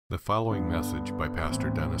The following message by Pastor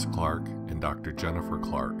Dennis Clark and Dr. Jennifer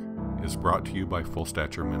Clark is brought to you by Full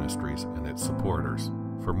Stature Ministries and its supporters.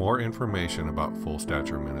 For more information about Full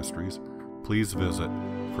Stature Ministries, please visit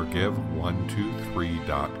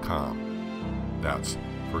forgive123.com. That's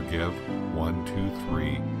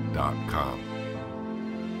forgive123.com.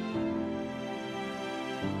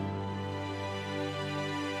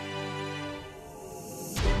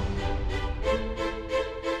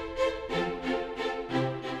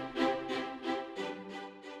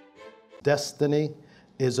 Destiny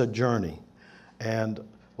is a journey. And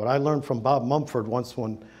what I learned from Bob Mumford once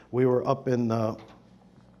when we were up in,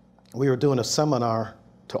 we were doing a seminar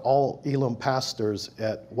to all Elam pastors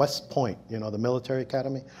at West Point, you know, the military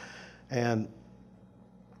academy. And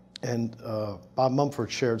Bob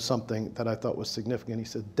Mumford shared something that I thought was significant. He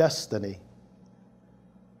said, destiny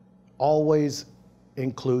always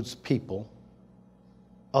includes people,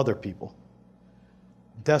 other people.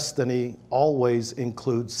 Destiny always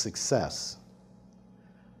includes success.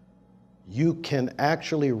 You can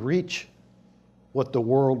actually reach what the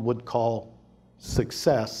world would call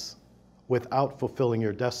success without fulfilling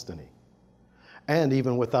your destiny. And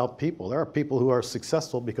even without people. There are people who are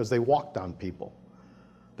successful because they walked on people.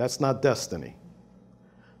 That's not destiny.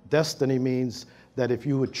 Destiny means that if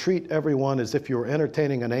you would treat everyone as if you were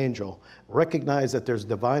entertaining an angel, recognize that there's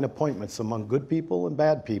divine appointments among good people and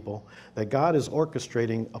bad people, that God is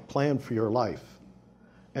orchestrating a plan for your life,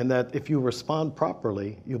 and that if you respond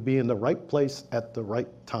properly, you'll be in the right place at the right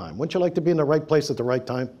time. Wouldn't you like to be in the right place at the right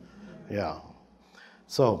time? Yeah.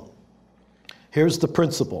 So here's the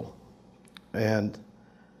principle. And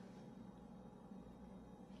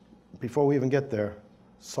before we even get there,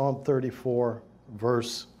 Psalm 34,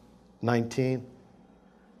 verse 19.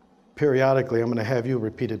 Periodically, I'm going to have you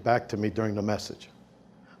repeat it back to me during the message.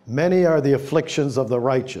 Many are the afflictions of the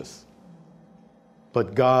righteous,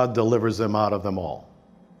 but God delivers them out of them all.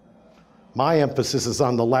 My emphasis is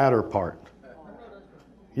on the latter part.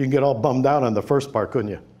 You can get all bummed out on the first part, couldn't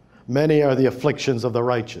you? Many are the afflictions of the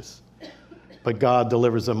righteous, but God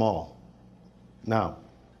delivers them all. Now,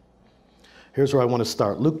 here's where I want to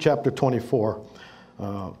start. Luke chapter 24.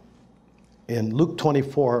 In Luke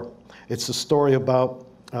 24, it's a story about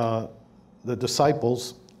the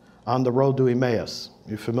disciples on the road to Emmaus.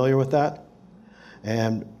 You familiar with that?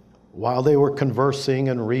 And while they were conversing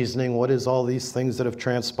and reasoning, what is all these things that have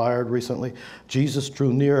transpired recently? Jesus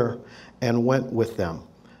drew near and went with them.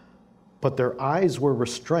 But their eyes were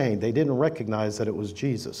restrained. They didn't recognize that it was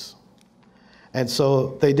Jesus. And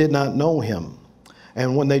so they did not know him.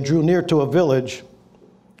 And when they drew near to a village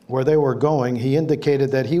where they were going, he indicated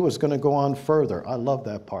that he was going to go on further. I love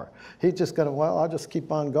that part. He just got to, well, I'll just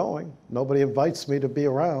keep on going. Nobody invites me to be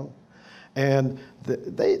around. And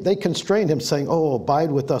they constrained him, saying, oh,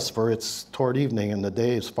 abide with us, for it's toward evening and the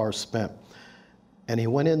day is far spent. And he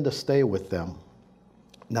went in to stay with them.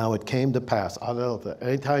 Now it came to pass. I don't know if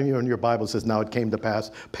anytime you're in your Bible says, now it came to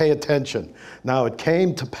pass, pay attention. Now it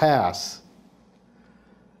came to pass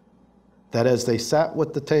that as they sat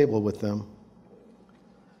with the table with them,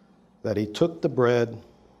 that he took the bread,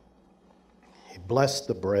 he blessed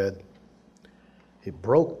the bread, he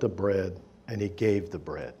broke the bread, and he gave the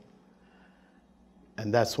bread.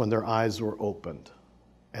 And that's when their eyes were opened.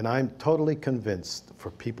 And I'm totally convinced for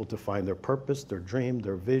people to find their purpose, their dream,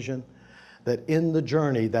 their vision, that in the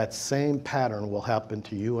journey, that same pattern will happen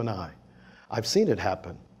to you and I. I've seen it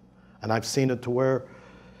happen. And I've seen it to where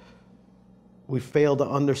we fail to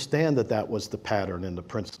understand that that was the pattern and the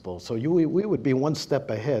principle. So we would be one step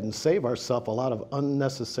ahead and save ourselves a lot of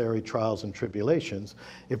unnecessary trials and tribulations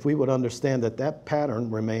if we would understand that that pattern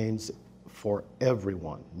remains for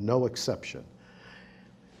everyone, no exception.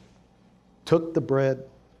 Took the bread,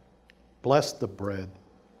 blessed the bread,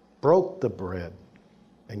 broke the bread,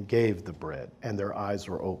 and gave the bread, and their eyes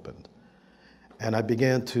were opened. And I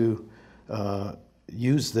began to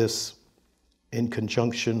use this in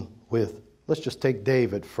conjunction with, let's just take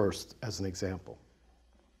David first as an example.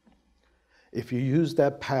 If you use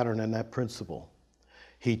that pattern and that principle,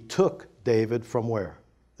 he took David from where?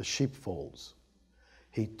 The sheepfolds.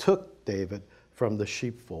 He took David from the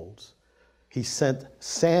sheepfolds. He sent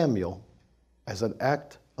Samuel as an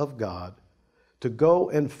act of God to go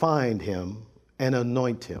and find him and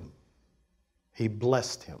anoint him. He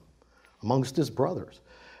blessed him amongst his brothers.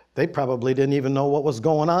 They probably didn't even know what was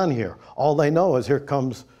going on here. All they know is here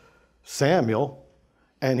comes Samuel,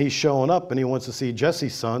 and he's showing up, and he wants to see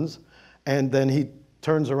Jesse's sons, and then he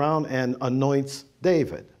turns around and anoints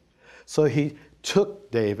David. So he took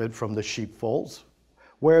David from the sheepfolds,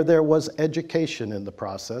 where there was education in the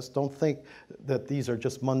process. Don't think that these are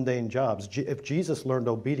just mundane jobs. If Jesus learned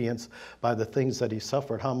obedience by the things that he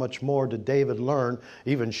suffered, how much more did David learn,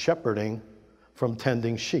 even shepherding, from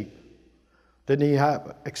tending sheep? Didn't he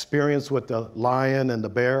have experience with the lion and the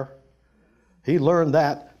bear? He learned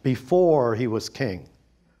that before he was king,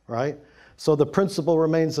 right? So the principle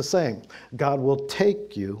remains the same. God will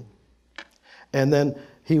take you, and then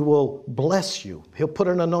he will bless you. He'll put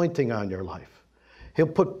an anointing on your life. He'll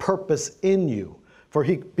put purpose in you.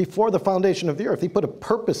 Before the foundation of the earth, he put a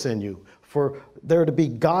purpose in you for there to be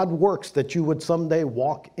God works that you would someday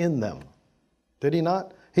walk in them. Did he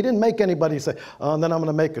not? He didn't make anybody say, oh, and then I'm going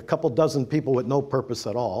to make a couple dozen people with no purpose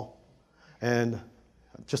at all and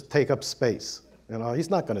just take up space. He's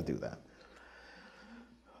not going to do that.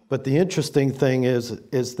 But the interesting thing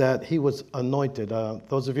is that he was anointed.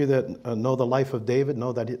 Those of you that know the life of David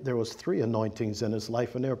know that there was 3 anointings in his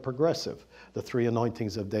life, and they were progressive, the 3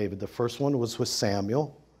 anointings of David. The first one was with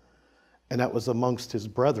Samuel, and that was amongst his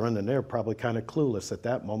brethren, and they're probably kind of clueless at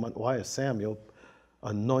that moment. Why is Samuel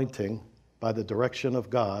anointing by the direction of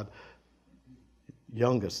God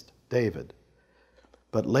youngest David?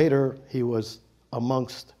 But later he was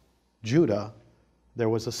amongst Judah. There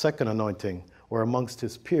was a second anointing where amongst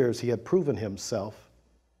his peers he had proven himself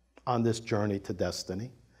on this journey to destiny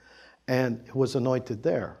and was anointed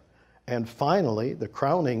there. And finally, the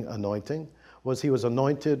crowning anointing was he was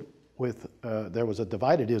anointed with, there was a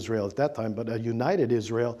divided Israel at that time, but a united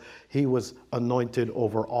Israel, he was anointed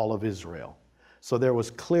over all of Israel. So there was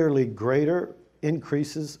clearly greater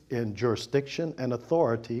increases in jurisdiction and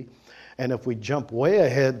authority. And if we jump way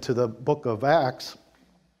ahead to the book of Acts,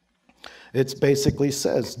 it basically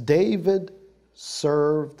says, David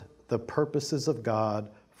served the purposes of God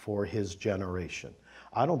for his generation.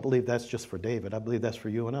 I don't believe that's just for David. I believe that's for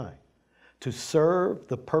you and I. To serve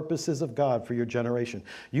the purposes of God for your generation.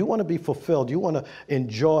 You want to be fulfilled. You want to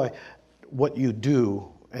enjoy what you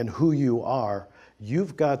do and who you are.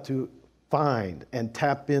 You've got to find and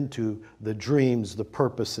tap into the dreams, the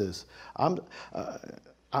purposes. I'm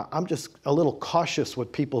just a little cautious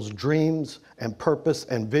with people's dreams and purpose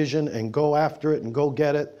and vision and go after it and go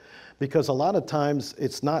get it, because a lot of times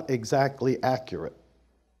it's not exactly accurate.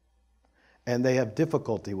 And they have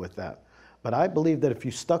difficulty with that. But I believe that if you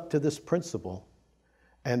stuck to this principle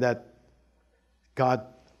and that God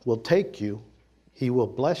will take you, he will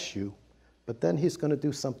bless you, but then he's going to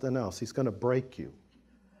do something else. He's going to break you.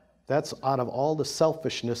 That's out of all the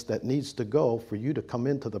selfishness that needs to go for you to come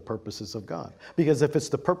into the purposes of God. Because if it's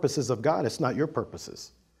the purposes of God, it's not your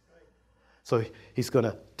purposes. So he's going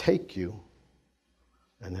to take you,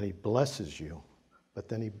 and then he blesses you, but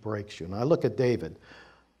then he breaks you. And I look at David.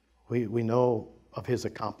 We know of his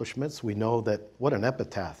accomplishments. We know that, what an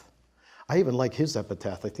epitaph. I even like his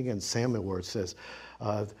epitaph. I think in Samuel where it says,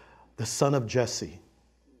 the son of Jesse,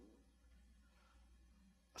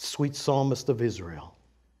 sweet psalmist of Israel,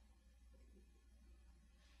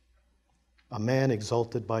 a man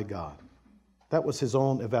exalted by God. That was his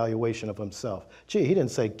own evaluation of himself. Gee, he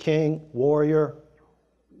didn't say king, warrior,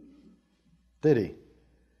 did he?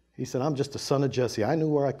 He said, I'm just a son of Jesse. I knew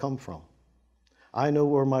where I come from. I know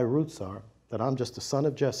where my roots are, that I'm just a son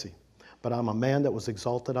of Jesse, but I'm a man that was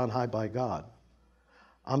exalted on high by God.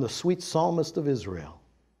 I'm the sweet psalmist of Israel.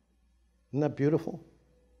 Isn't that beautiful?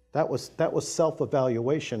 That was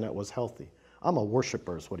self-evaluation that was healthy. I'm a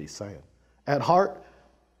worshiper is what he's saying. At heart,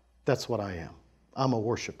 that's what I am. I'm a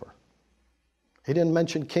worshiper. He didn't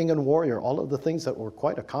mention king and warrior, all of the things that were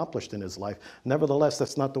quite accomplished in his life. Nevertheless,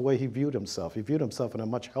 that's not the way he viewed himself. He viewed himself in a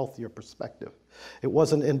much healthier perspective. It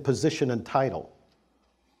wasn't in position and title.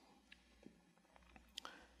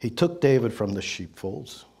 He took David from the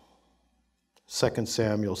sheepfolds, 2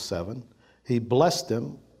 Samuel 7. He blessed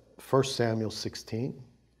him, 1 Samuel 16.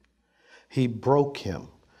 He broke him.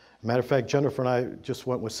 Matter of fact, Jennifer and I just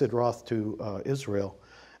went with Sid Roth to Israel,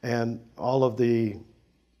 and all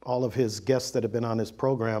of his guests that have been on his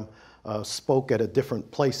program spoke at a different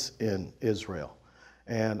place in Israel.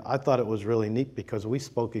 And I thought it was really neat because we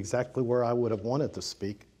spoke exactly where I would have wanted to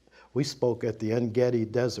speak. We spoke at the En-Gedi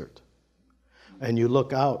Desert. And you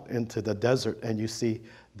look out into the desert and you see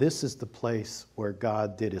this is the place where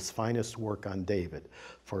God did his finest work on David.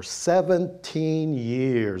 For 17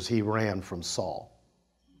 years he ran from Saul.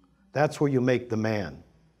 That's where you make the man.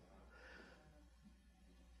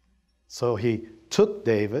 So he took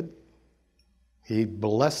David, he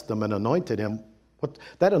blessed him and anointed him.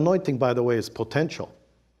 That anointing, by the way, is potential.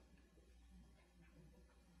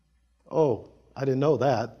 Oh, I didn't know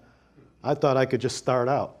that. I thought I could just start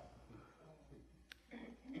out.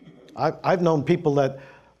 I've known people that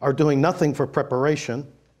are doing nothing for preparation,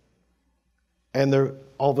 and they're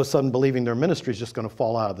all of a sudden believing their ministry is just going to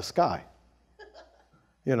fall out of the sky.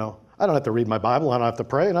 You know, I don't have to read my Bible, I don't have to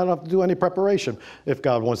pray, and I don't have to do any preparation. If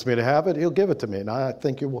God wants me to have it, he'll give it to me, and I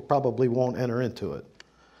think you probably won't enter into it.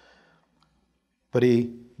 But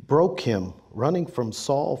he broke him, running from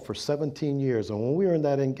Saul for 17 years. And when we were in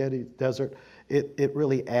that En-Gedi desert, it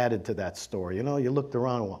really added to that story. You know, you looked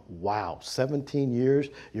around and went, wow, 17 years,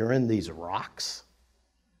 you're in these rocks?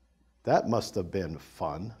 That must have been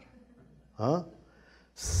fun, huh?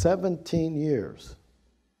 17 years.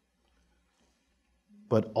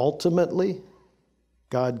 But ultimately,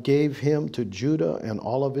 God gave him to Judah and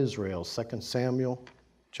all of Israel, 2 Samuel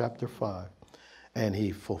chapter 5. And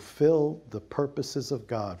he fulfilled the purposes of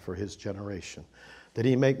God for his generation. Did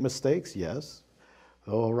he make mistakes? Yes.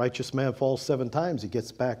 Though a righteous man falls 7 times, he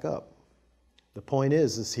gets back up. The point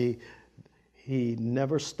is he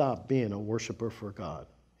never stopped being a worshiper for God.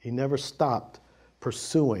 He never stopped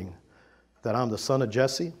pursuing that I'm the son of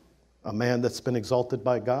Jesse, a man that's been exalted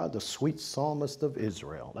by God, the sweet psalmist of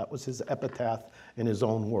Israel. That was his epitaph in his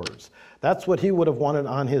own words. That's what he would have wanted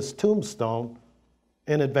on his tombstone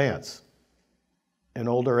in advance. In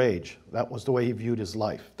older age. That was the way he viewed his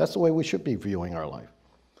life. That's the way we should be viewing our life.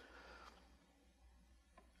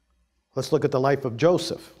 Let's look at the life of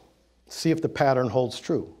Joseph. See if the pattern holds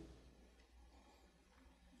true.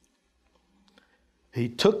 He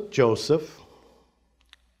took Joseph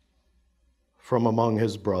from among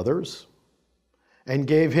his brothers and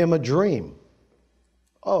gave him a dream.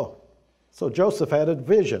 Oh, so Joseph had a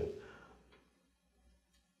vision.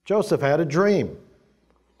 Joseph had a dream.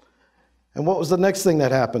 And what was the next thing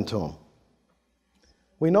that happened to him?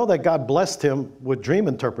 We know that God blessed him with dream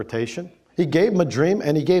interpretation. He gave him a dream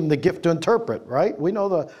and he gave him the gift to interpret, right? We know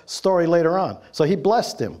the story later on. So he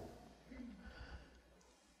blessed him.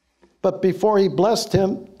 But before he blessed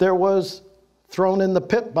him, there was thrown in the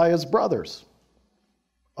pit by his brothers.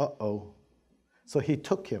 Uh-oh. So he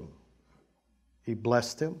took him. He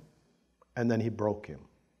blessed him, and then he broke him.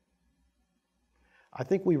 I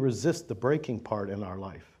think we resist the breaking part in our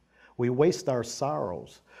life. We waste our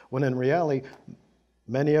sorrows, when in reality,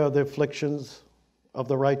 many are the afflictions of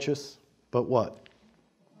the righteous, but what?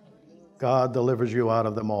 God delivers you out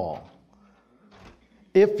of them all.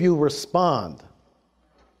 If you respond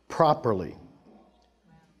properly,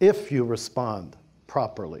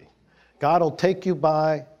 God will take you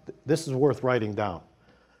by, this is worth writing down,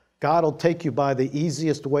 God will take you by the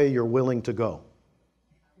easiest way you're willing to go.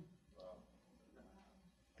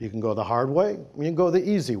 You can go the hard way, you can go the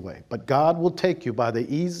easy way, but God will take you by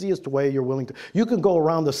the easiest way you're willing to. You can go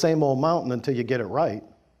around the same old mountain until you get it right,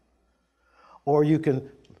 or you can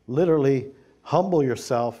literally humble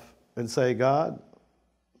yourself and say, God,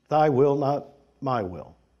 thy will, not my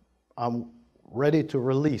will. I'm ready to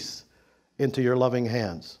release into your loving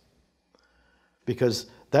hands. Because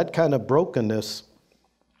that kind of brokenness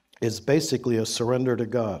is basically a surrender to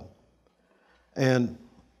God. And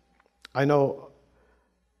I know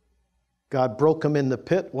God broke him in the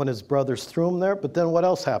pit when his brothers threw him there, but then what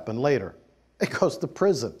else happened later? He goes to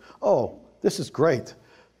prison. Oh, this is great.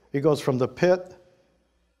 He goes from the pit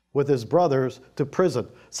with his brothers to prison.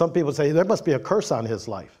 Some people say there must be a curse on his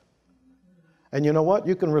life. And you know what?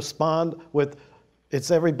 You can respond with, it's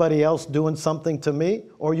everybody else doing something to me,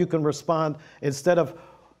 or you can respond instead of,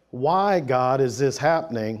 why, God, is this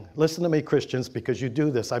happening? Listen to me, Christians, because you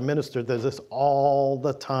do this. I minister to this all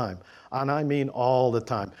the time. And I mean all the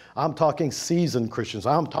time. I'm talking seasoned Christians.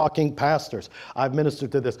 I'm talking pastors. I've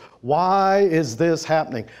ministered to this. Why is this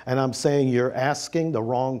happening? And I'm saying you're asking the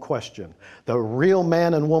wrong question. The real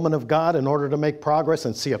man and woman of God, in order to make progress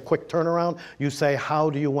and see a quick turnaround, you say, how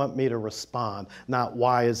do you want me to respond? Not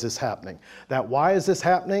why is this happening? That why is this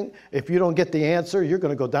happening? If you don't get the answer, you're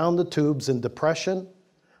going to go down the tubes in depression,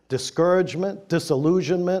 discouragement,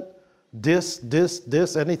 disillusionment,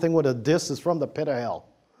 anything with a dis is from the pit of hell,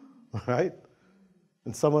 right?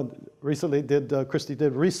 And someone recently Christy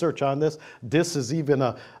did research on this. Dis is even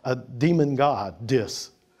a demon god,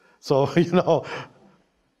 dis. So,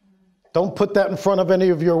 don't put that in front of any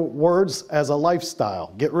of your words as a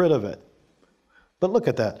lifestyle. Get rid of it. But look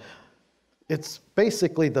at that. It's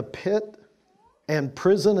basically the pit and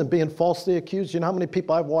prison and being falsely accused. You know how many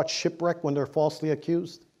people I've watched shipwreck when they're falsely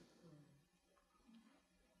accused?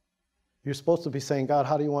 You're supposed to be saying, God,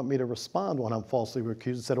 how do you want me to respond when I'm falsely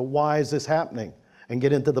accused? Instead of, why is this happening? And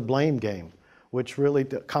get into the blame game, which really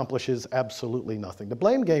accomplishes absolutely nothing. The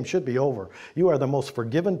blame game should be over. You are the most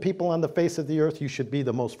forgiven people on the face of the earth. You should be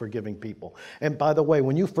the most forgiving people. And by the way,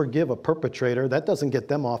 when you forgive a perpetrator, that doesn't get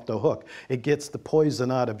them off the hook. It gets the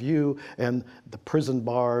poison out of you and the prison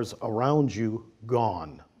bars around you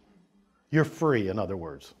gone. You're free, in other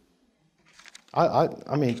words.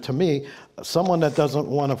 I mean, to me, someone that doesn't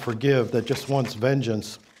want to forgive, that just wants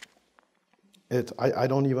vengeance, I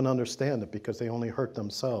don't even understand it because they only hurt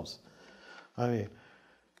themselves. I mean,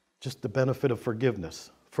 just the benefit of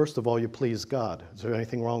forgiveness. First of all, you please God. Is there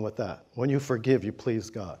anything wrong with that? When you forgive, you please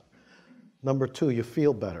God. Number two, you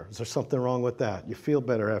feel better. Is there something wrong with that? You feel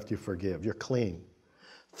better after you forgive. You're clean.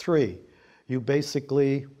 3, you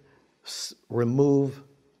basically remove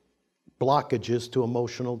blockages to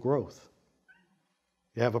emotional growth.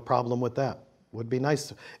 You have a problem with that? Would be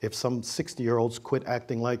nice if some 60-year-olds quit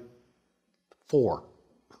acting like 4,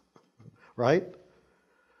 right?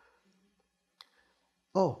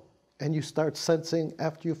 Oh, and you start sensing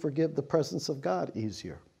after you forgive the presence of God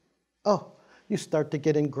easier. Oh, you start to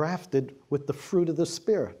get engrafted with the fruit of the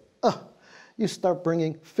Spirit. Oh, you start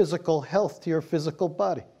bringing physical health to your physical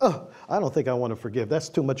body. Oh, I don't think I want to forgive. That's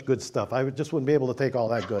too much good stuff. I just wouldn't be able to take all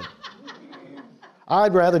that good.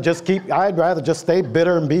 I'd rather just stay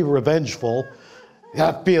bitter and be revengeful.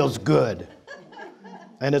 That feels good.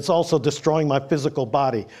 And it's also destroying my physical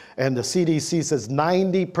body. And the CDC says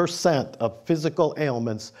 90% of physical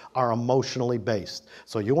ailments are emotionally based.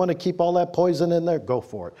 So you want to keep all that poison in there? Go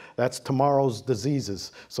for it. That's tomorrow's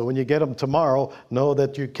diseases. So when you get them tomorrow, know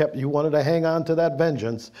that you wanted to hang on to that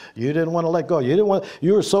vengeance. You didn't want to let go.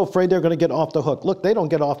 You were so afraid they're going to get off the hook. Look, they don't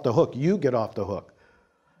get off the hook. You get off the hook.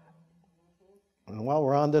 And while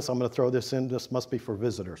we're on this, I'm going to throw this in. This must be for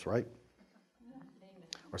visitors, right?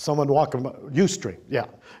 Or someone walking, Ustream, yeah,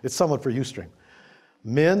 it's someone for Ustream.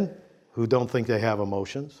 Men who don't think they have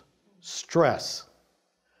emotions, stress.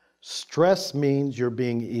 Stress means you're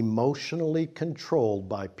being emotionally controlled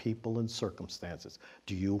by people and circumstances.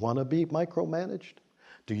 Do you want to be micromanaged?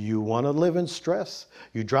 Do you want to live in stress?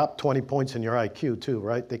 You drop 20 points in your IQ too,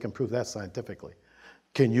 right? They can prove that scientifically.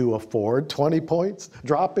 Can you afford 20 points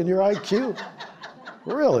drop in your IQ?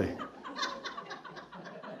 Really?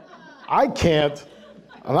 I can't.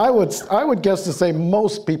 And I would guess to say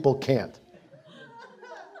most people can't.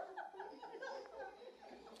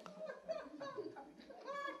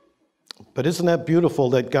 But isn't that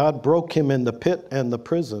beautiful that God broke him in the pit and the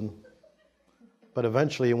prison, but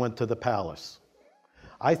eventually he went to the palace?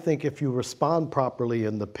 I think if you respond properly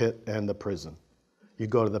in the pit and the prison, you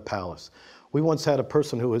go to the palace. We once had a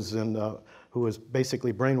person who was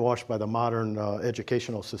basically brainwashed by the modern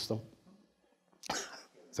educational system.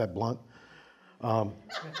 Is that blunt?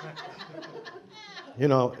 You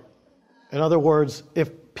know, in other words, if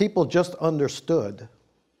people just understood,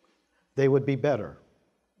 they would be better.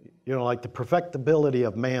 You know, like the perfectibility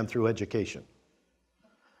of man through education.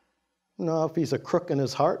 No, if he's a crook in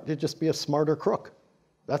his heart, he'd just be a smarter crook.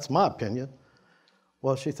 That's my opinion.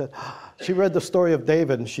 Well, she said, she read the story of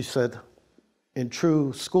David, and she said, in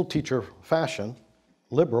true school teacher fashion,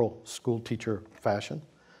 liberal school teacher fashion,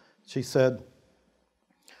 she said,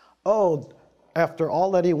 oh, after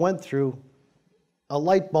all that he went through, a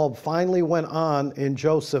light bulb finally went on in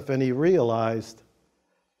Joseph, and he realized,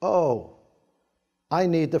 oh, I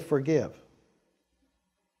need to forgive.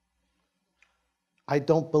 I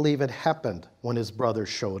don't believe it happened when his brothers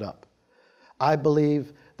showed up. I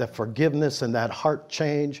believe that forgiveness and that heart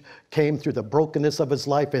change came through the brokenness of his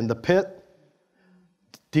life in the pit,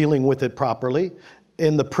 dealing with it properly,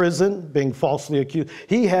 in the prison, being falsely accused.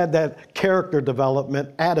 He had that character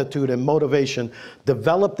development, attitude, and motivation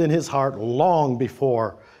developed in his heart long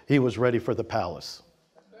before he was ready for the palace.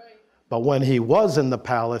 Right. But when he was in the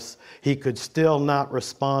palace, he could still not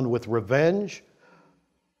respond with revenge,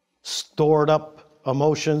 stored up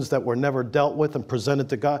emotions that were never dealt with and presented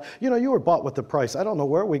to God. You know, you were bought with a price. I don't know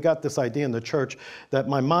where we got this idea in the church that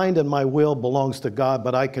my mind and my will belongs to God,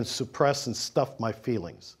 but I can suppress and stuff my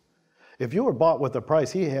feelings. If you were bought with a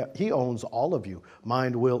price, he owns all of you,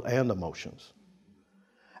 mind, will, and emotions.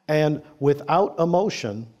 And without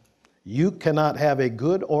emotion, you cannot have a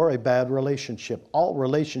good or a bad relationship. All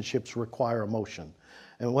relationships require emotion.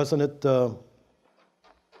 And wasn't it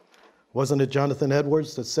Jonathan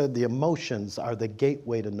Edwards that said the emotions are the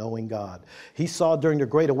gateway to knowing God? He saw during the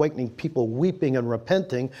Great Awakening people weeping and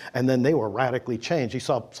repenting, and then they were radically changed. He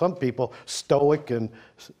saw some people stoic, and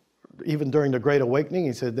even during the Great Awakening,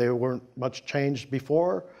 he said they weren't much changed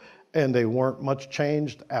before, and they weren't much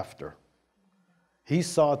changed after. He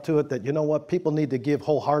saw to it that, you know what, people need to give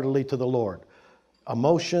wholeheartedly to the Lord.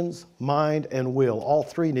 Emotions, mind, and will, all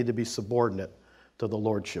three need to be subordinate to the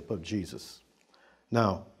lordship of Jesus.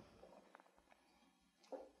 Now,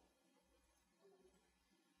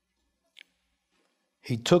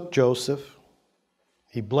 he took Joseph,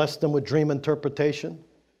 he blessed him with dream interpretation.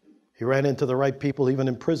 He ran into the right people even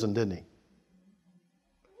in prison, didn't he?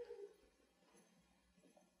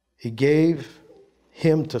 He gave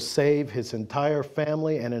him to save his entire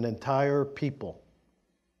family and an entire people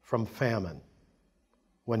from famine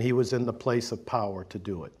when he was in the place of power to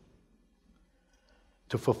do it.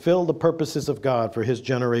 To fulfill the purposes of God for his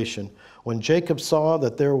generation. When Jacob saw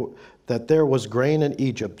that there was grain in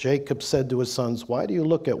Egypt, Jacob said to his sons, "Why do you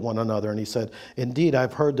look at one another?" And he said, "Indeed,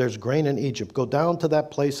 I've heard there's grain in Egypt. Go down to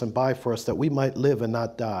that place and buy for us, that we might live and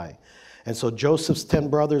not die." And so Joseph's 10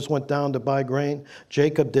 brothers went down to buy grain.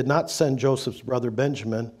 Jacob did not send Joseph's brother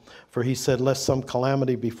Benjamin, for he said, "Lest some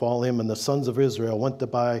calamity befall him." And the sons of Israel went to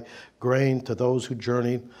buy grain to those who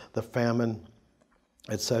journeyed, the famine,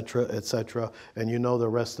 etc., etc. And you know the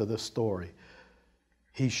rest of the story.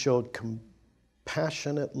 He showed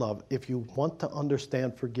compassionate love. If you want to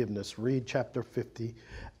understand forgiveness, read chapter 50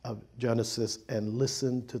 of Genesis and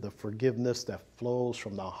listen to the forgiveness that flows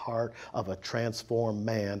from the heart of a transformed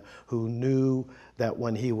man who knew that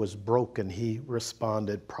when he was broken, he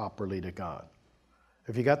responded properly to God.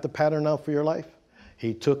 Have you got the pattern now for your life?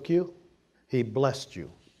 He took you, he blessed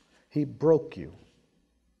you, he broke you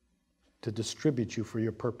to distribute you for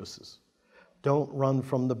your purposes. Don't run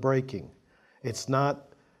from the breaking. It's not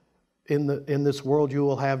in this world you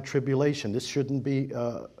will have tribulation. This shouldn't be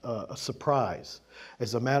a surprise.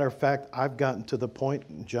 As a matter of fact, I've gotten to the point,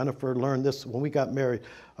 and Jennifer learned this when we got married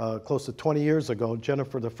close to 20 years ago.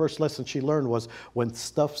 Jennifer, the first lesson she learned was when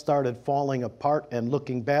stuff started falling apart and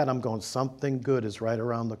looking bad, I'm going, something good is right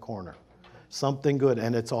around the corner. Something good,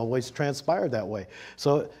 and it's always transpired that way.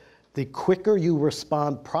 So the quicker you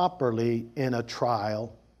respond properly in a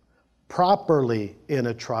trial,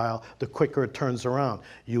 the quicker it turns around.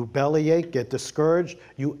 You bellyache, get discouraged,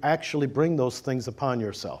 you actually bring those things upon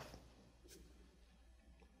yourself.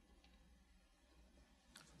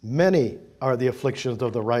 Many are the afflictions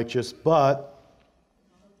of the righteous, but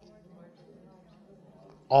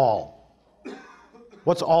all.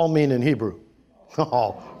 What's all mean in Hebrew?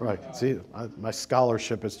 All, right. See, my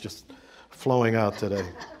scholarship is just flowing out today.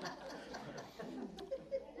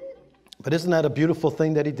 But isn't that a beautiful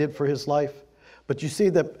thing that he did for his life? But you see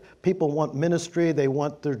that people want ministry, they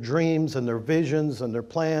want their dreams and their visions and their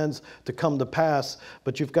plans to come to pass,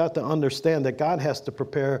 but you've got to understand that God has to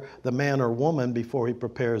prepare the man or woman before he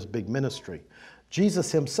prepares big ministry.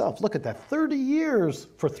 Jesus himself, look at that, 30 years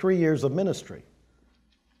for 3 years of ministry.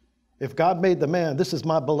 If God made the man, "This is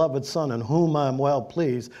my beloved son in whom I am well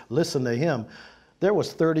pleased," listen to him. There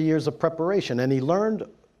was 30 years of preparation, and he learned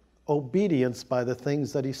obedience by the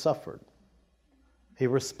things that he suffered. He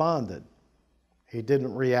responded. He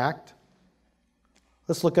didn't react.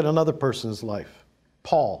 Let's look at another person's life.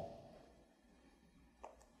 Paul.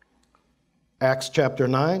 Acts chapter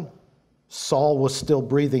 9. Saul was still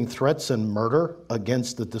breathing threats and murder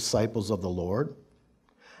against the disciples of the Lord.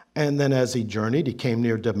 And then as he journeyed, he came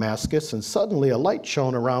near Damascus, and suddenly a light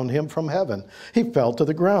shone around him from heaven. He fell to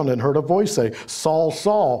the ground and heard a voice say, "Saul,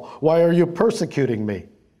 Saul, why are you persecuting me?"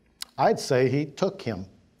 I'd say he took him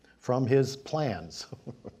from his plans.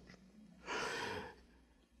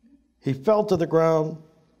 He fell to the ground.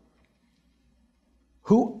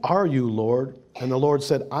 "Who are you, Lord?" And the Lord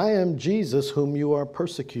said, "I am Jesus whom you are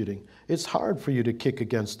persecuting. It's hard for you to kick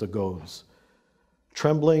against the goads."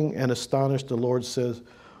 Trembling and astonished, the Lord says,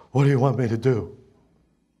 "What do you want me to do?"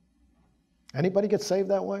 Anybody get saved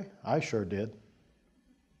that way? I sure did.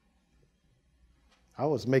 I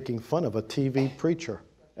was making fun of a TV preacher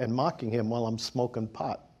and mocking him while I'm smoking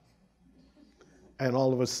pot. And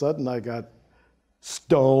all of a sudden I got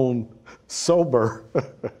stone sober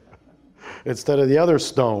instead of the other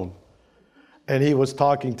stone. And he was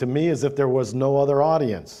talking to me as if there was no other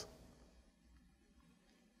audience.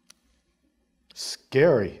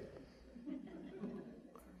 Scary.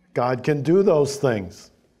 God can do those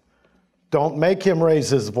things. Don't make him raise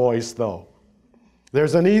his voice, though.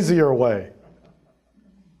 There's an easier way.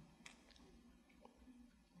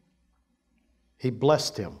 He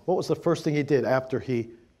blessed him. What was the first thing he did after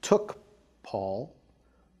he took Paul?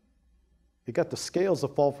 He got the scales to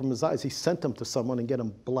fall from his eyes. He sent him to someone and get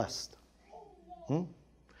him blessed.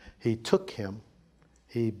 He took him.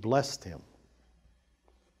 He blessed him.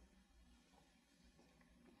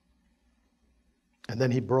 And then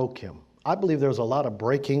he broke him. I believe there was a lot of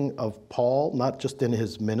breaking of Paul, not just in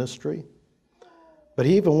his ministry, but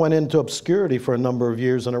he even went into obscurity for a number of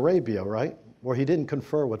years in Arabia, right? Where he didn't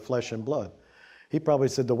confer with flesh and blood. He probably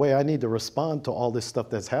said, the way I need to respond to all this stuff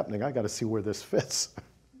that's happening, I got to see where this fits.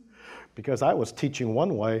 Because I was teaching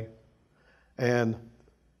one way and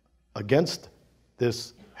against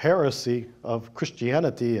this heresy of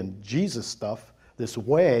Christianity and Jesus stuff, this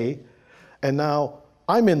way, and now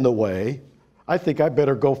I'm in the way. I think I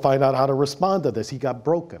better go find out how to respond to this. He got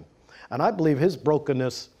broken. And I believe his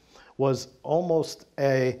brokenness was almost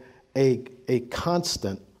a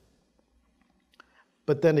constant.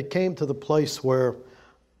 But then it came to the place where,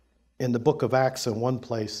 in the book of Acts, in one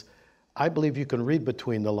place, I believe you can read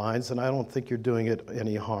between the lines, and I don't think you're doing it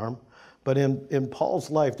any harm. But in Paul's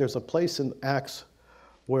life, there's a place in Acts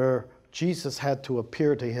where Jesus had to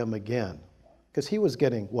appear to him again. Because he was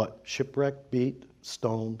getting, what, shipwrecked, beat,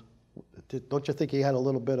 stoned. Don't you think he had a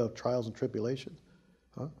little bit of trials and tribulations?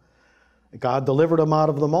 Huh? God delivered him out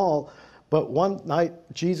of them all. But one night,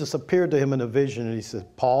 Jesus appeared to him in a vision, and he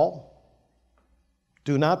said, Paul,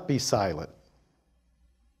 do not be silent.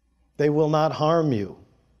 They will not harm you.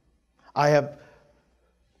 I have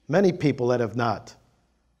many people that have not,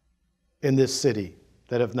 in this city,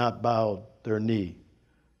 that have not bowed their knee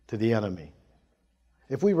to the enemy.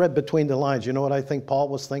 If we read between the lines, you know what I think Paul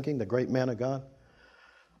was thinking, the great man of God?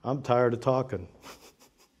 I'm tired of talking.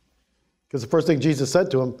 Because the first thing Jesus said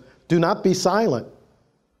to him, do not be silent.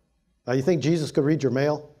 Now, you think Jesus could read your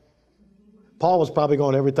mail? Paul was probably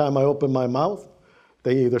going, every time I open my mouth,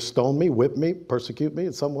 they either stone me, whip me, persecute me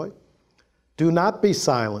in some way. Do not be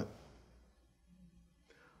silent.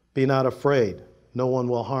 Be not afraid. No one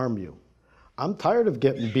will harm you. I'm tired of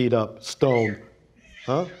getting beat up, stoned.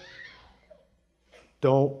 Huh?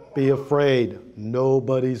 Don't be afraid.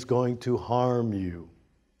 Nobody's going to harm you.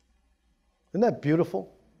 Isn't that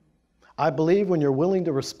beautiful? I believe when you're willing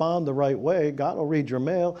to respond the right way, God will read your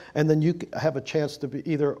mail, and then you have a chance to be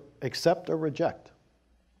either accept or reject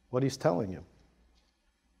what he's telling you.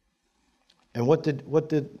 And what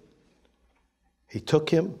did he took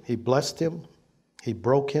him, he blessed him, he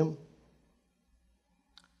broke him.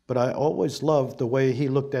 But I always loved the way he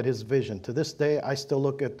looked at his vision. To this day, I still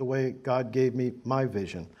look at the way God gave me my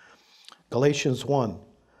vision. Galatians 1.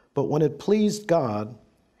 But when it pleased God,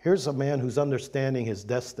 here's a man who's understanding his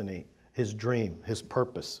destiny, his dream, his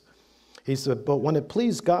purpose. He said, but when it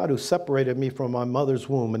pleased God who separated me from my mother's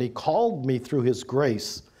womb, and he called me through his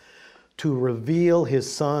grace to reveal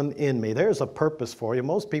his son in me. There's a purpose for you.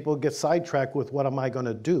 Most people get sidetracked with what am I going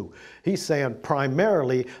to do? He's saying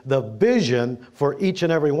primarily the vision for each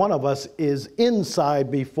and every one of us is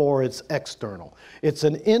inside before it's external. It's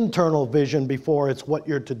an internal vision before it's what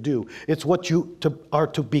you're to do. It's what you are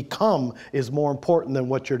to become is more important than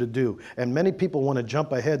what you're to do. And many people want to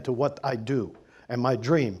jump ahead to what I do and my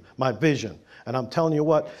dream, my vision. And I'm telling you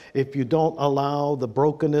what, if you don't allow the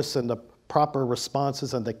brokenness and the proper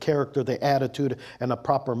responses and the character, the attitude, and the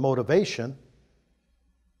proper motivation,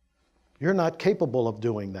 you're not capable of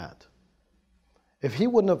doing that. If he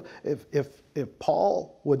wouldn't have, if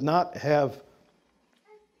Paul would not have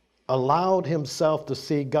allowed himself to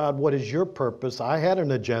see, God, what is your purpose? I had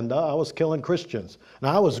an agenda. I was killing Christians, and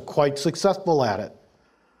I was quite successful at it.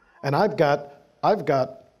 And I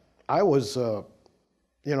was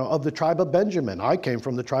of the tribe of Benjamin. I came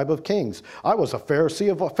from the tribe of kings. I was a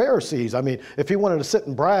Pharisee of Pharisees. I mean, if he wanted to sit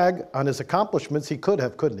and brag on his accomplishments, he could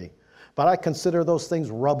have, couldn't he? But I consider those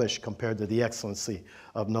things rubbish compared to the excellency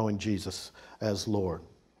of knowing Jesus as Lord.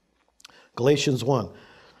 Galatians 1.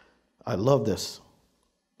 I love this.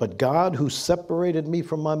 But God who separated me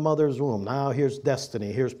from my mother's womb. Now here's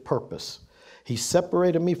destiny, here's purpose. He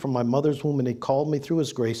separated me from my mother's womb, and he called me through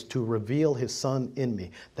his grace to reveal his son in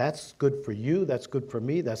me. That's good for you. That's good for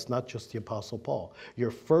me. That's not just the Apostle Paul.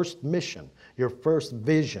 Your first mission, your first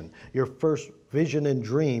vision and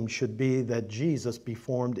dream should be that Jesus be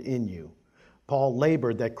formed in you. Paul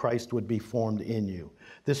labored that Christ would be formed in you.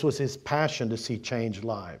 This was his passion to see changed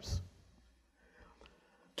lives.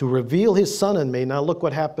 To reveal his son in me. Now look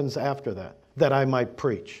what happens after that. That I might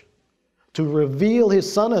preach. To reveal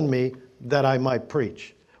his son in me, that I might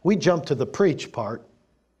preach. We jump to the preach part,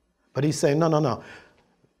 but he's saying, no.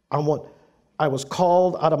 I was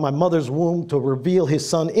called out of my mother's womb to reveal his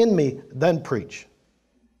son in me, then preach.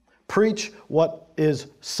 Preach what is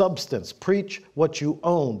substance. Preach what you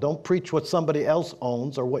own. Don't preach what somebody else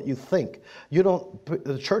owns or what you think.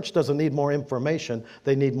 The church doesn't need more information.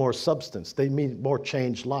 They need more substance. They need more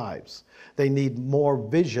changed lives. They need more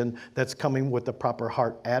vision that's coming with the proper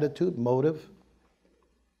heart attitude, motive,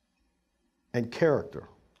 and character,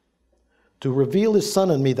 to reveal his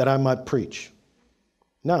son in me that I might preach.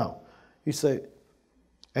 Now, he said,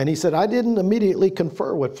 I didn't immediately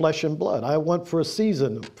confer with flesh and blood. I went for a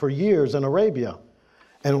season, for years in Arabia,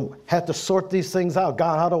 and had to sort these things out.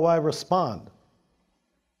 God, how do I respond?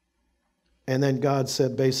 And then God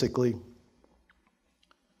said basically,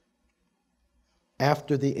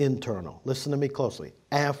 after the internal, listen to me closely,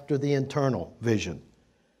 after the internal vision.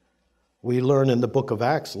 We learn in the book of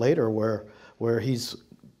Acts later where he's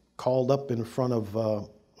called up in front of,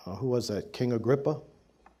 who was that, King Agrippa?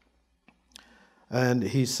 And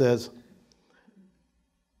he says,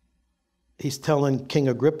 he's telling King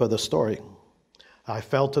Agrippa the story. I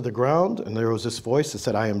fell to the ground, and there was this voice that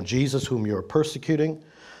said, I am Jesus whom you are persecuting.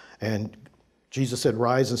 And Jesus said,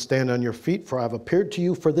 rise and stand on your feet, for I have appeared to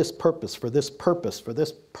you for this purpose, for this purpose, for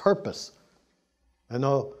this purpose. I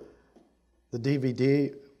know the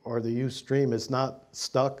DVD or the Ustream is not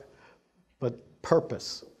stuck, but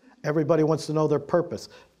purpose. Everybody wants to know their purpose.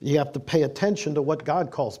 You have to pay attention to what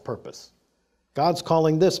God calls purpose. God's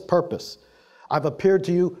calling this purpose. I've appeared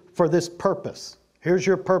to you for this purpose. Here's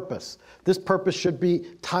your purpose. This purpose should be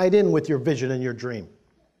tied in with your vision and your dream,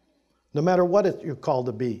 no matter what you're called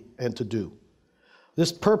to be and to do.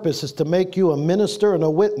 This purpose is to make you a minister and a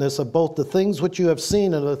witness of both the things which you have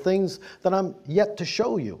seen and the things that I'm yet to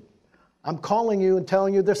show you. I'm calling you and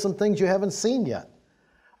telling you there's some things you haven't seen yet.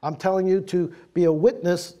 I'm telling you to be a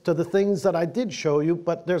witness to the things that I did show you,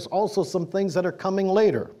 but there's also some things that are coming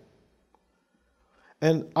later.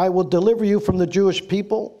 And I will deliver you from the Jewish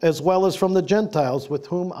people as well as from the Gentiles with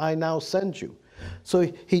whom I now send you.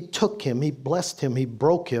 So he took him, he blessed him, he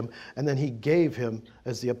broke him, and then he gave him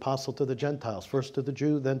as the apostle to the Gentiles, first to the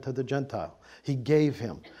Jew, then to the Gentile. He gave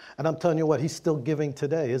him. And I'm telling you what, he's still giving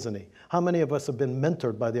today, isn't he? How many of us have been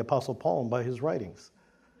mentored by the Apostle Paul and by his writings?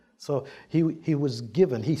 So he was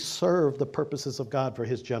given, he served the purposes of God for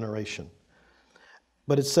his generation.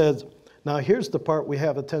 But it says, now here's the part we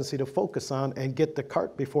have a tendency to focus on and get the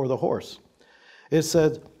cart before the horse. It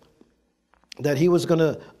said that he was going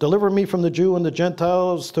to deliver me from the Jew and the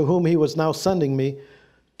Gentiles to whom he was now sending me,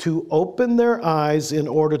 to open their eyes in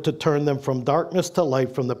order to turn them from darkness to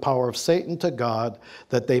light, from the power of Satan to God,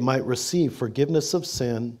 that they might receive forgiveness of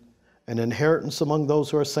sin and inheritance among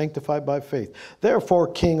those who are sanctified by faith.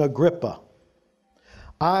 Therefore, King Agrippa,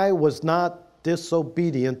 I was not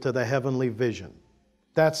disobedient to the heavenly vision.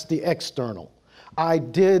 That's the external. I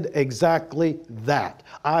did exactly that.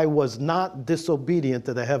 I was not disobedient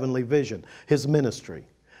to the heavenly vision, his ministry.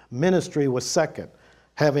 Ministry was second.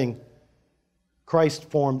 Having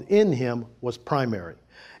Christ formed in him was primary.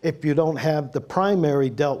 If you don't have the primary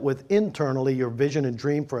dealt with internally, your vision and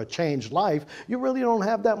dream for a changed life, you really don't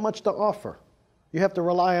have that much to offer. You have to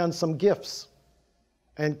rely on some gifts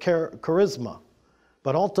and charisma.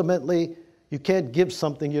 But ultimately, you can't give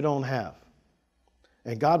something you don't have.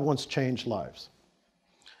 And God wants changed lives.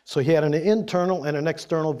 So he had an internal and an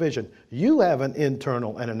external vision. You have an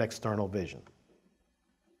internal and an external vision.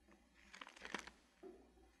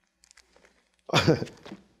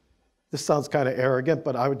 This sounds kind of arrogant,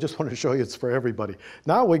 but I would just want to show you it's for everybody.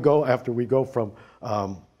 Now we go, after we go from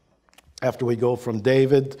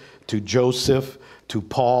David to Joseph to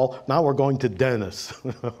Paul, now we're going to Dennis,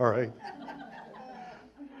 all right?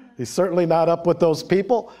 He's certainly not up with those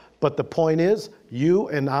people, but the point is, you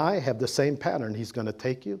and I have the same pattern. He's going to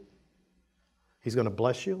take you, he's going to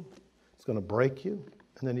bless you, he's going to break you,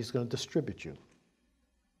 and then he's going to distribute you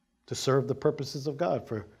to serve the purposes of God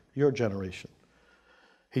for your generation.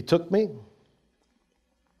 He took me,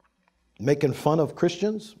 making fun of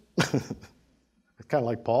Christians. Kind of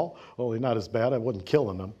like Paul, only not as bad. I wasn't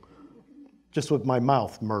killing them. Just with my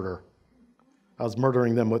mouth, murder. I was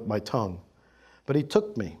murdering them with my tongue. But he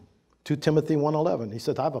took me. 2 Timothy 1:11. He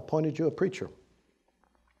said, I've appointed you a preacher.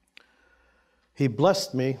 He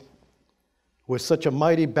blessed me with such a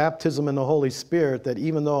mighty baptism in the Holy Spirit that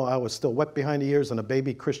even though I was still wet behind the ears and a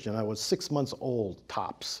baby Christian, I was 6 months old,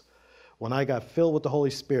 tops, when I got filled with the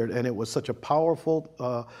Holy Spirit, and it was such a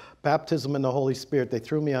powerful baptism in the Holy Spirit. They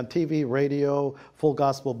threw me on TV, radio, Full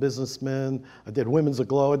Gospel Businessman. I did Women's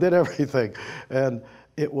Aglow. I did everything. And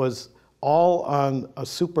it was all on a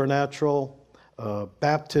supernatural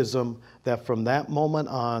baptism that from that moment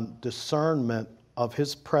on, discernment of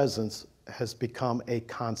his presence has become a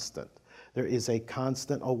constant. There is a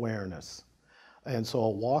constant awareness. And so a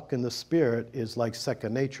walk in the Spirit is like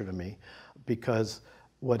second nature to me, because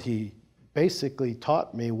what he basically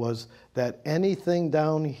taught me was that anything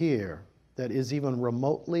down here that is even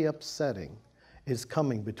remotely upsetting is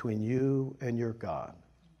coming between you and your God.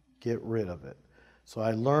 Get rid of it. So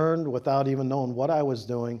I learned, without even knowing what I was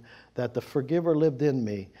doing, that the forgiver lived in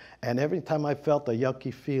me. And every time I felt a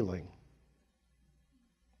yucky feeling,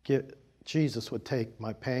 Jesus would take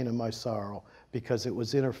my pain and my sorrow, because it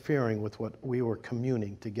was interfering with what we were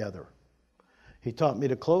communing together. He taught me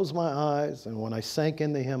to close my eyes, and when I sank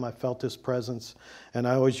into him, I felt his presence. And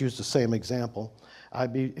I always use the same example.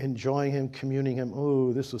 I'd be enjoying him, communing him.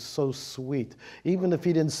 Oh, this was so sweet. Even if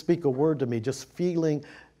he didn't speak a word to me, just feeling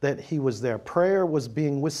that he was there. Prayer was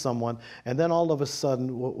being with someone, and then all of a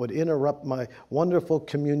sudden, what would interrupt my wonderful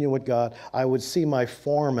communion with God, I would see my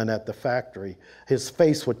foreman at the factory. His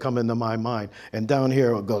face would come into my mind, and down here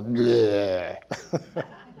it would go, bleh.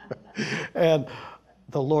 And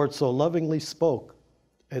the Lord so lovingly spoke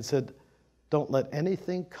and said, don't let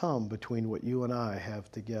anything come between what you and I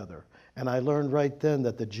have together. And I learned right then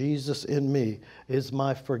that the Jesus in me is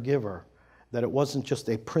my forgiver, that it wasn't just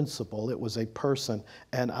a principle, it was a person.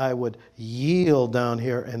 And I would yield down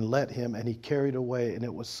here and let him, and he carried away. And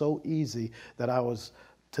it was so easy that I was,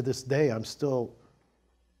 to this day, I'm still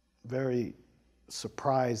very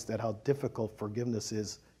surprised at how difficult forgiveness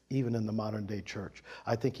is, even in the modern day church.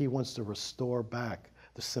 I think he wants to restore back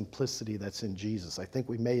the simplicity that's in Jesus. I think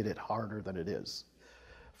we made it harder than it is.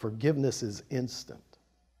 Forgiveness is instant,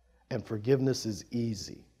 and forgiveness is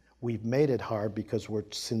easy. We've made it hard because we're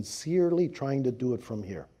sincerely trying to do it from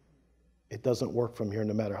here. It doesn't work from here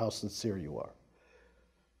no matter how sincere you are.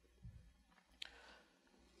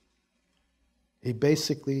 He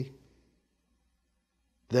basically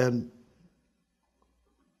then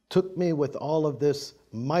took me with all of this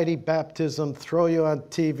mighty baptism, throw you on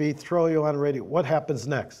TV, throw you on radio. What happens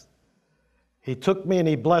next? He took me and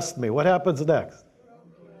he blessed me. What happens next?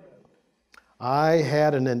 I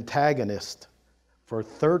had an antagonist for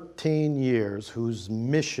 13 years whose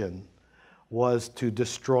mission was to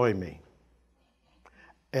destroy me.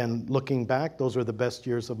 And looking back, those were the best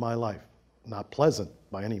years of my life. Not pleasant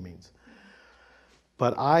by any means.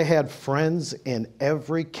 But I had friends in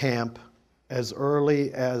every camp as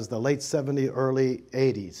early as the late 70s, early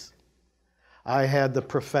 80s. I had the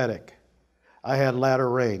prophetic. I had Latter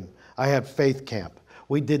Rain. I had Faith Camp.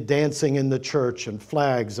 We did dancing in the church and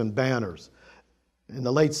flags and banners. In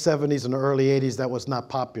the late 70s and early 80s, that was not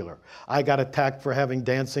popular. I got attacked for having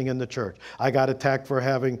dancing in the church. I got attacked for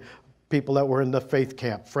having people that were in the Faith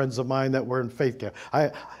Camp, friends of mine that were in Faith Camp.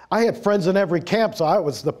 I had friends in every camp, so I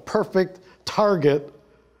was the perfect target.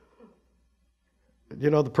 You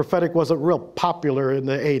know, the prophetic wasn't real popular in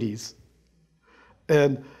the 80s.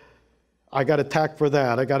 And I got attacked for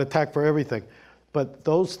that. I got attacked for everything. But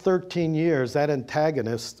those 13 years, that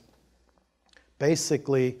antagonist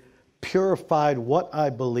basically purified what I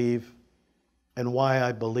believe and why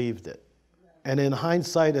I believed it. And in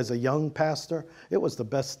hindsight, as a young pastor, it was the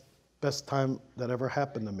best time that ever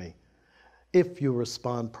happened to me, if you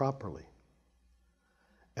respond properly.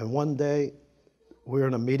 And one day, we were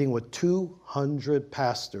in a meeting with 200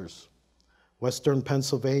 pastors, Western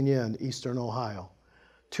Pennsylvania and Eastern Ohio.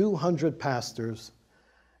 200 pastors,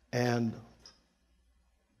 and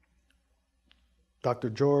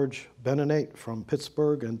Dr. George Benenate from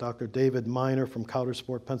Pittsburgh and Dr. David Miner from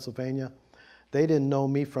Coudersport, Pennsylvania. They didn't know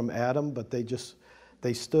me from Adam, but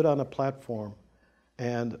they stood on a platform,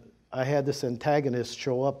 and I had this antagonist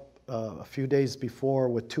show up a few days before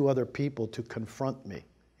with 2 other people to confront me.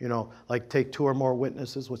 You know, like take 2 or more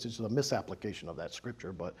witnesses, which is a misapplication of that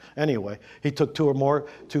scripture. But anyway, he took 2 or more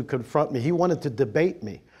to confront me. He wanted to debate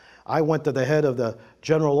me. I went to the head of the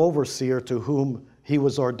general overseer to whom he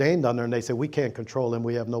was ordained under, and they said, we can't control him.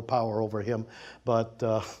 We have no power over him. But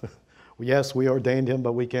yes, we ordained him,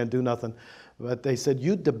 but we can't do nothing. But they said,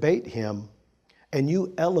 you debate him and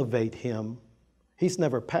you elevate him. He's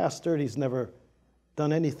never pastored. He's never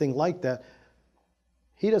done anything like that.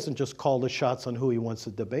 He doesn't just call the shots on who he wants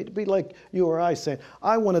to debate. It'd be like you or I saying,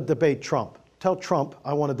 I want to debate Trump. Tell Trump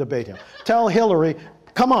I want to debate him. Tell Hillary,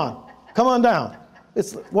 come on down.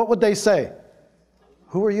 What would they say?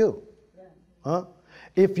 Who are you? Huh?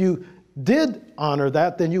 If you did honor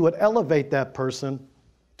that, then you would elevate that person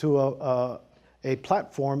to a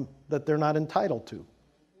platform that they're not entitled to,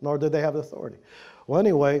 nor do they have authority. Well,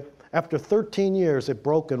 anyway, after 13 years, it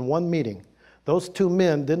broke in one meeting. Those 2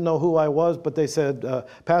 men didn't know who I was, but they said,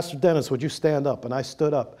 Pastor Dennis, would you stand up? And I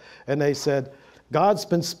stood up. And they said, God's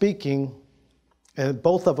been speaking, and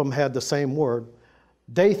both of them had the same word.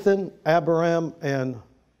 Dathan, Abiram, and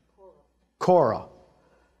Korah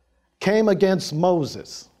came against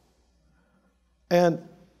Moses. And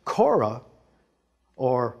Korah,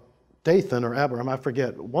 or Dathan or Abiram, I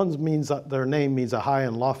forget, one means, their name means a high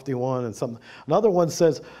and lofty one, and something. Another one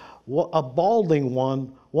says, a balding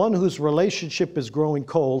one whose relationship is growing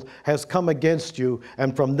cold, has come against you,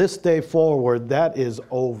 and from this day forward, that is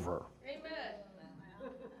over. Amen.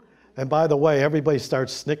 And by the way, everybody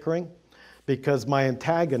starts snickering because my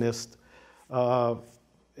antagonist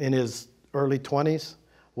in his early 20s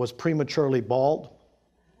was prematurely bald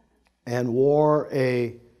and wore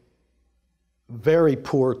a very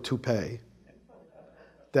poor toupee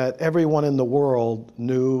that everyone in the world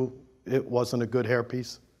knew it wasn't a good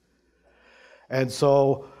hairpiece. And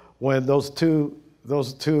so when those two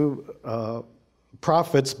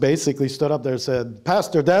prophets basically stood up there and said,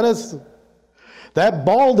 Pastor Dennis, that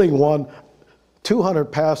balding one, 200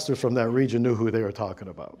 pastors from that region knew who they were talking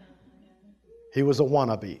about. He was a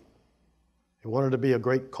wannabe. He wanted to be a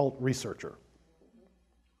great cult researcher.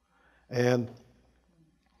 And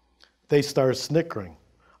they started snickering.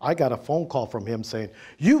 I got a phone call from him saying,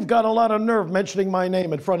 "You've got a lot of nerve mentioning my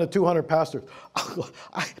name in front of 200 pastors."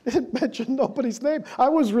 I didn't mention nobody's name. I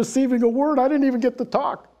was receiving a word. I didn't even get to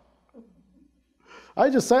talk. I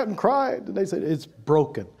just sat and cried. And they said, "It's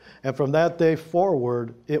broken." And from that day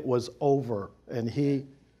forward, it was over. And he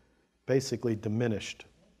basically diminished.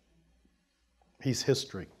 He's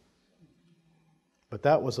history. But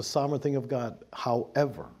that was a sovereign thing of God.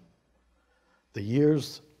 However, the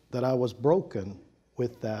years that I was broken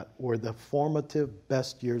with that were the formative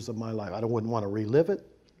best years of my life. I wouldn't want to relive it,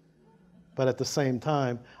 but at the same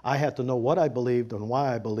time, I had to know what I believed and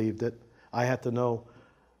why I believed it. I had to know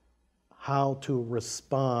how to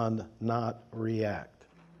respond, not react.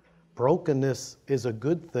 Brokenness is a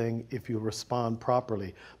good thing if you respond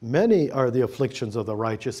properly. Many are the afflictions of the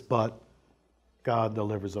righteous, but God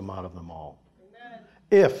delivers them out of them all. Amen.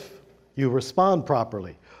 If you respond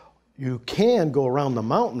properly. You can go around the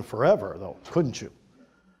mountain forever, though, couldn't you?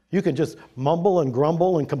 You can just mumble and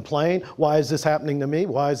grumble and complain. Why is this happening to me?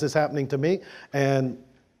 Why is this happening to me? And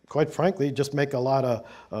quite frankly, just make a lot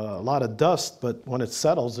of dust. But when it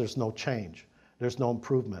settles, there's no change. There's no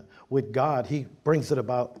improvement. With God, He brings it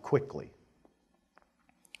about quickly.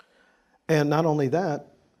 And not only that,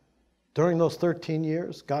 during those 13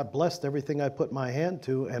 years, God blessed everything I put my hand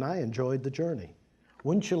to, and I enjoyed the journey.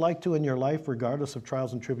 Wouldn't you like to in your life, regardless of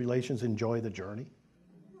trials and tribulations, enjoy the journey?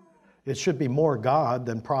 It should be more God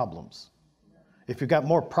than problems. If you've got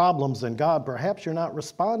more problems than God, perhaps you're not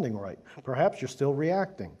responding right. Perhaps you're still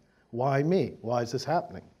reacting. Why me? Why is this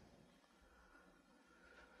happening?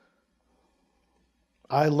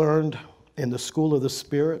 I learned in the school of the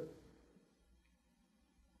Spirit,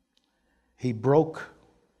 He broke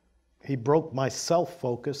my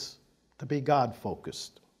self-focus to be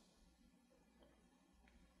God-focused.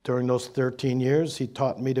 During those 13 years, He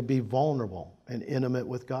taught me to be vulnerable and intimate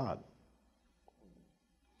with God.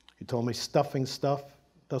 He told me stuffing stuff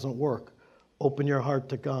doesn't work. Open your heart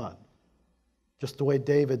to God. Just the way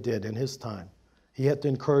David did in his time. He had to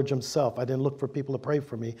encourage himself. I didn't look for people to pray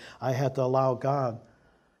for me. I had to allow God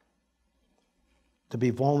to be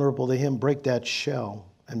vulnerable to Him, break that shell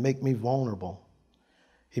and make me vulnerable.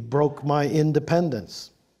 He broke my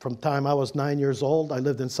independence. From the time I was 9 years old, I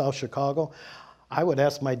lived in South Chicago. I would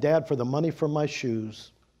ask my dad for the money for my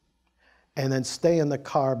shoes and then stay in the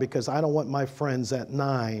car because I don't want my friends at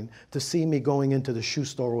 9 to see me going into the shoe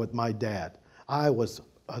store with my dad. I was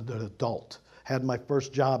an adult, had my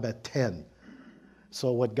first job at 10.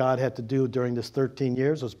 So what God had to do during this 13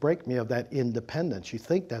 years was break me of that independence. You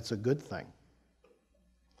think that's a good thing.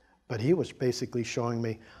 But He was basically showing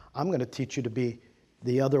me, I'm going to teach you to be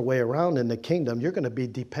the other way around in the kingdom. You're going to be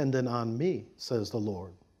dependent on me, says the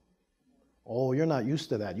Lord. Oh, you're not used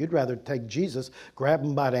to that. You'd rather take Jesus, grab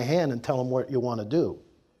Him by the hand and tell Him what you want to do.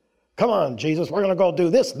 Come on, Jesus, we're going to go do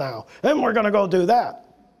this now. Then we're going to go do that.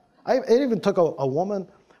 It even took a woman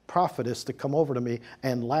prophetess to come over to me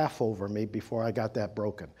and laugh over me before I got that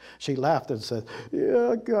broken. She laughed and said,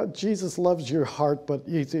 "Yeah, God, Jesus loves your heart, but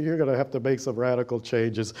you're going to have to make some radical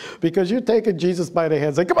changes because you're taking Jesus by the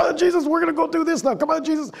hand saying, 'Come on, Jesus, we're going to go do this now. Come on,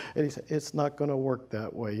 Jesus.'" And He said, "It's not going to work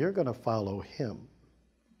that way. You're going to follow Him."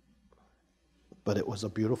 But it was a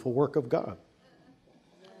beautiful work of God.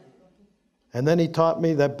 And then He taught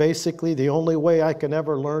me that basically the only way I can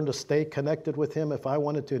ever learn to stay connected with Him if I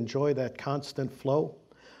wanted to enjoy that constant flow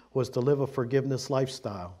was to live a forgiveness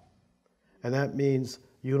lifestyle. And that means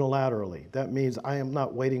unilaterally. That means I am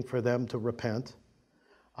not waiting for them to repent.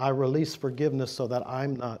 I release forgiveness so that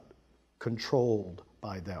I'm not controlled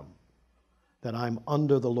by them, that I'm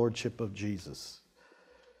under the lordship of Jesus.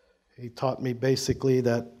 He taught me basically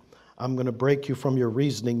that I'm going to break you from your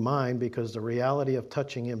reasoning mind because the reality of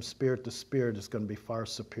touching Him spirit to spirit is going to be far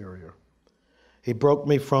superior. He broke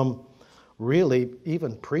me from really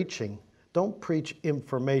even preaching. Don't preach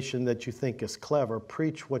information that you think is clever.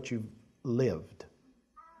 Preach what you've lived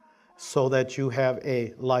so that you have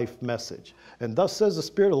a life message. And thus says the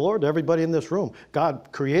Spirit of the Lord to everybody in this room. God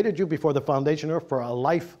created you before the foundation of earth for a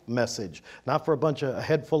life message, not for a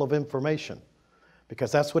head full of information. Because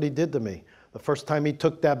that's what He did to me. The first time He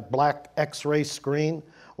took that black X-ray screen,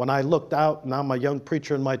 when I looked out, and I'm a young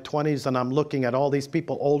preacher in my 20s, and I'm looking at all these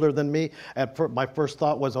people older than me, my first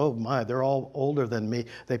thought was, oh my, they're all older than me.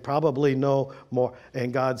 They probably know more.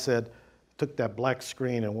 And God said, took that black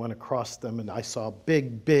screen and went across them, and I saw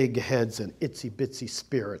big, big heads and itsy-bitsy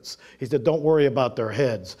spirits. He said, don't worry about their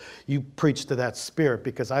heads. You preach to that spirit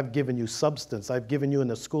because I've given you substance. I've given you in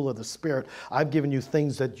the school of the Spirit. I've given you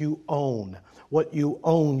things that you own. What you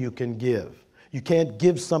own, you can give. You can't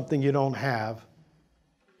give something you don't have.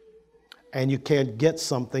 and you can't get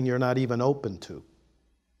something you're not even open to.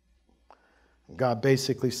 God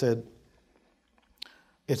basically said,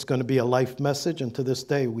 it's going to be a life message, and to this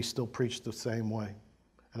day, we still preach the same way.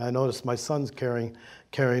 And I noticed my son's carrying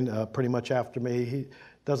pretty much after me. He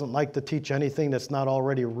doesn't like to teach anything that's not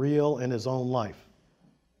already real in his own life.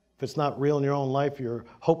 If it's not real in your own life, you're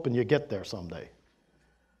hoping you get there someday.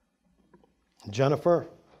 Jennifer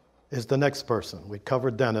is the next person. We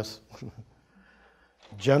covered Dennis.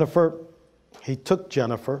 Jennifer, he took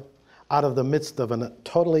Jennifer out of the midst of a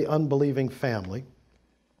totally unbelieving family.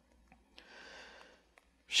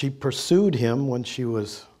 She pursued him when she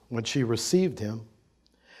received him,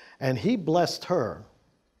 and he blessed her,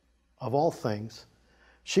 of all things.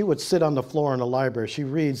 She would sit on the floor in the library. She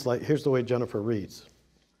reads like, here's the way Jennifer reads.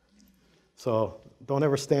 So don't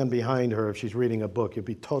ever stand behind her if she's reading a book. You'll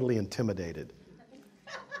be totally intimidated.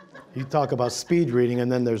 You talk about speed reading,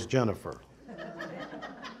 and then there's Jennifer.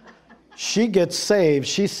 She gets saved.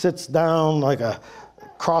 She sits down like a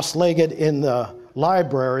cross-legged in the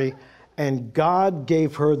library, and God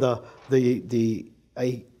gave her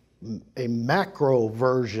a macro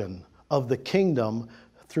version of the kingdom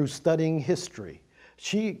through studying history.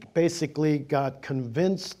 She basically got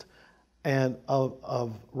convinced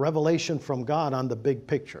of revelation from God on the big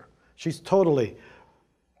picture. She's totally,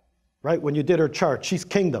 right, when you did her chart, she's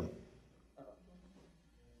kingdom.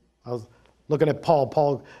 I was looking at Paul.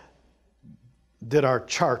 Paul did our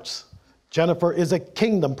charts. Jennifer is a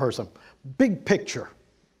kingdom person. Big picture.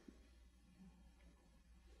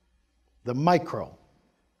 The micro,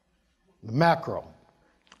 the macro.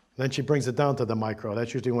 Then she brings it down to the micro.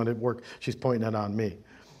 That's usually when it works. She's pointing it on me.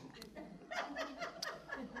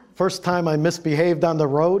 First time I misbehaved on the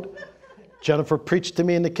road, Jennifer preached to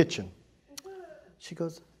me in the kitchen. She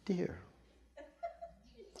goes, dear,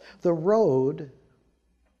 the road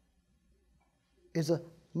is a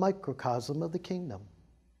microcosm of the kingdom.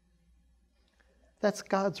 That's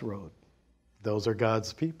God's road. Those are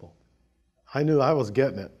God's people. I knew I was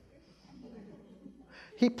getting it.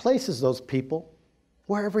 He places those people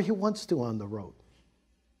wherever he wants to on the road.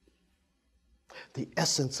 The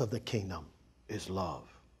essence of the kingdom is love.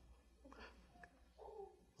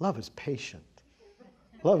 Love is patient.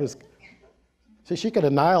 Love is... See, she could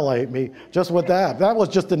annihilate me just with that. That was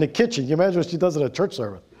just in the kitchen. You imagine what she does in a church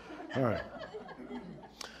service. All right.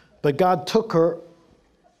 But God took her,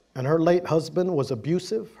 and her late husband was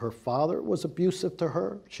abusive. Her father was abusive to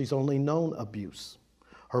her. She's only known abuse.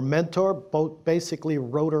 Her mentor basically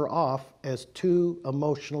wrote her off as too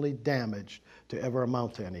emotionally damaged to ever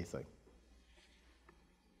amount to anything.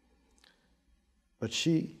 But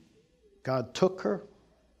God took her,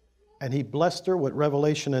 and he blessed her with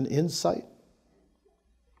revelation and insight.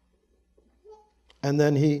 And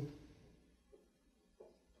then he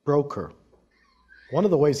broke her. One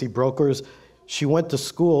of the ways he broke her is she went to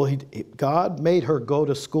school. God made her go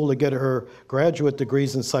to school to get her graduate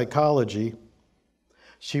degrees in psychology.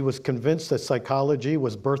 She was convinced that psychology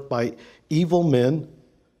was birthed by evil men,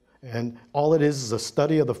 and all it is a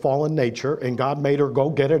study of the fallen nature, and God made her go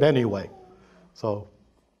get it anyway. So,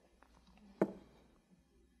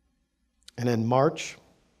 and in March,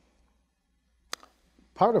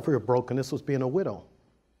 part of her brokenness was being a widow.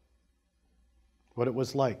 What it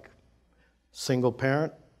was like. Single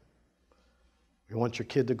parent. You want your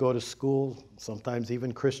kid to go to school. Sometimes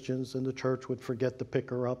even Christians in the church would forget to pick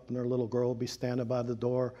her up, and her little girl would be standing by the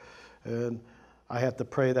door. And I had to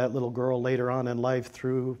pray that little girl later on in life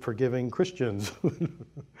through forgiving Christians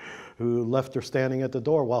who left her standing at the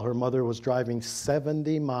door while her mother was driving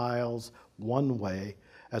 70 miles one way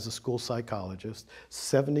as a school psychologist.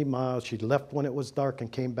 70 miles. She left when it was dark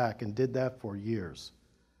and came back and did that for years.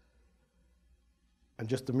 And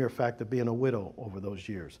just the mere fact of being a widow over those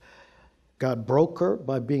years. God broke her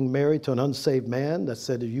by being married to an unsaved man that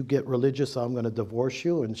said, if you get religious, I'm going to divorce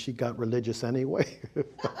you. And she got religious anyway.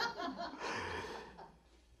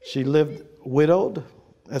 She lived widowed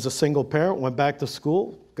as a single parent, went back to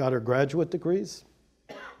school, got her graduate degrees.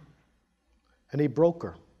 And he broke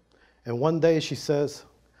her. And one day she says,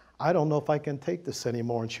 I don't know if I can take this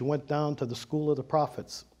anymore. And she went down to the school of the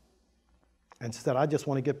prophets and said, I just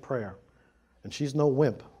want to get prayer. And she's no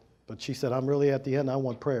wimp. But she said, I'm really at the end. I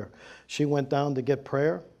want prayer. She went down to get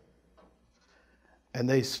prayer. And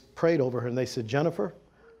they prayed over her. And they said, Jennifer,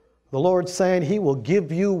 the Lord's saying he will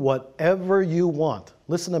give you whatever you want.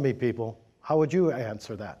 Listen to me, people. How would you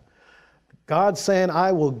answer that? God's saying,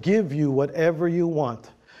 I will give you whatever you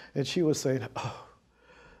want. And she was saying, oh,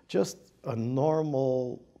 just a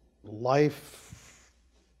normal life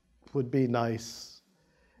would be nice.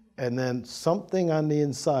 And then something on the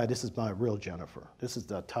inside, this is my real Jennifer. This is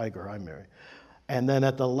the tiger I married. And then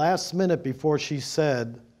at the last minute before she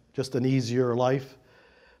said, just an easier life,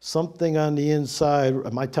 something on the inside,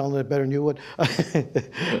 am I telling it better than you would?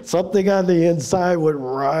 Something on the inside would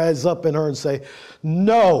rise up in her and say,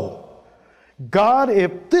 no, God,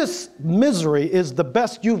 if this misery is the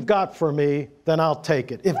best you've got for me, then I'll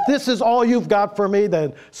take it. If this is all you've got for me,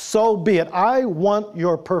 then so be it. I want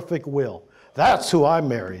your perfect will. That's who I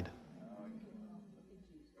married.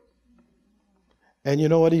 And you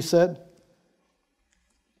know what he said?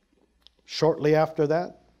 Shortly after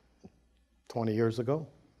that, 20 years ago,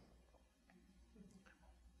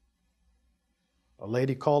 a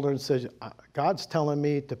lady called her and said, God's telling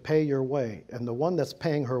me to pay your way. And the one that's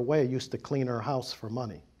paying her way used to clean her house for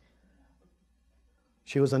money.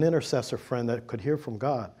 She was an intercessor friend that could hear from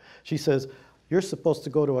God. She says, you're supposed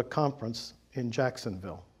to go to a conference in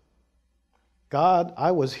Jacksonville. God,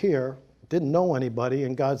 I was here, didn't know anybody,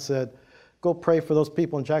 and God said, go pray for those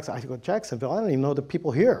people in Jacksonville. I go, Jacksonville? I don't even know the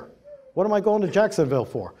people here. What am I going to Jacksonville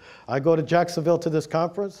for? I go to Jacksonville to this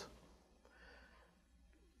conference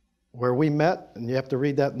where we met, and you have to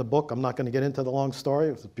read that in the book. I'm not going to get into the long story.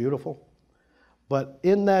 It was beautiful. But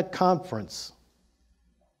in that conference,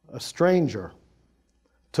 a stranger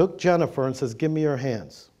took Jennifer and says, give me your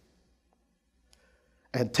hands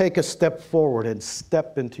and take a step forward and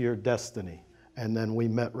step into your destiny. And then we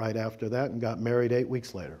met right after that and got married 8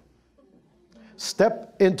 weeks later.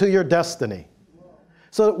 Step into your destiny.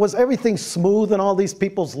 So was everything smooth in all these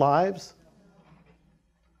people's lives?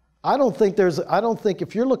 I don't think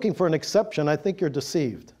if you're looking for an exception, I think you're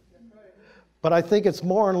deceived. But I think it's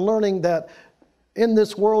more in learning that in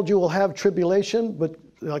this world you will have tribulation, but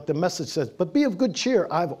like the message says, but be of good cheer.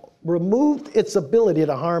 I've removed its ability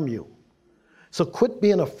to harm you. So quit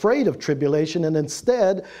being afraid of tribulation, and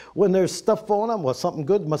instead, when there's stuff going on, well, something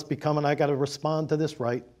good must be coming. I got to respond to this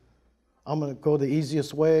right. I'm going to go the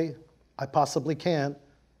easiest way I possibly can.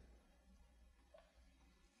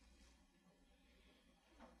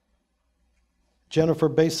 Jennifer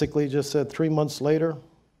basically just said 3 months later,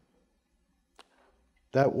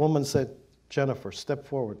 that woman said, Jennifer, step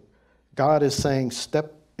forward. God is saying,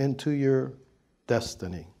 step into your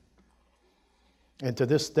destiny. And to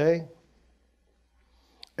this day,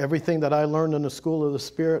 everything that I learned in the school of the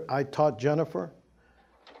Spirit, I taught Jennifer.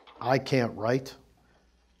 I can't write.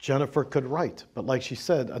 Jennifer could write. But like she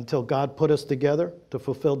said, until God put us together to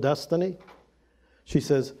fulfill destiny, she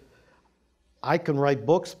says, I can write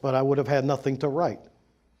books, but I would have had nothing to write.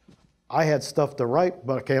 I had stuff to write,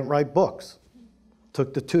 but I can't write books.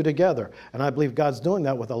 Took the two together. And I believe God's doing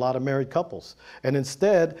that with a lot of married couples. And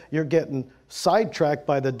instead, you're getting sidetracked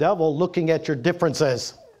by the devil looking at your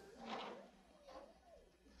differences.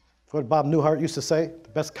 That's what Bob Newhart used to say, the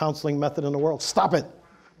best counseling method in the world. Stop it.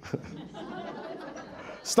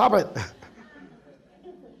 Stop it.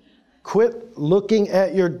 Quit looking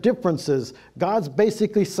at your differences. God's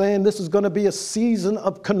basically saying this is going to be a season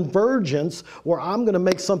of convergence where I'm going to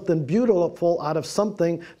make something beautiful out of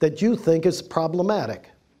something that you think is problematic.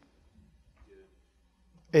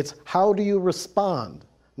 It's how do you respond,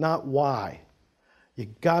 not why. You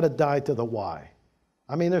got to die to the why.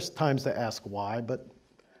 I mean, there's times to ask why, but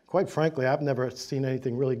quite frankly, I've never seen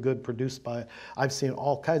anything really good produced by it. I've seen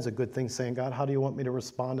all kinds of good things saying, God, how do you want me to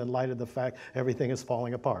respond in light of the fact everything is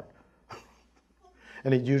falling apart?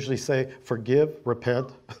 And he'd usually say, forgive, repent,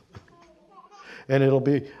 and it'll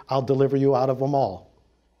be, I'll deliver you out of them all.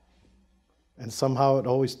 And somehow it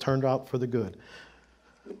always turned out for the good.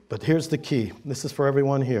 But here's the key. This is for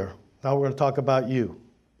everyone here. Now we're going to talk about you.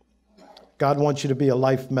 God wants you to be a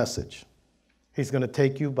life message. He's going to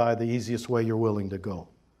take you by the easiest way you're willing to go.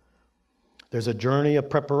 There's a journey of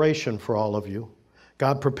preparation for all of you.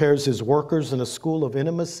 God prepares his workers in a school of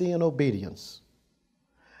intimacy and obedience.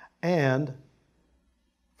 And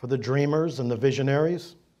for the dreamers and the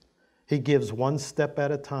visionaries, he gives one step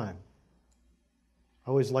at a time. I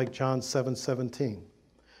always like John 7:17.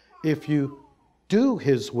 If you do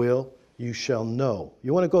his will, you shall know.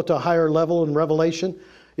 You want to go to a higher level in Revelation?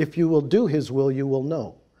 If you will do his will, you will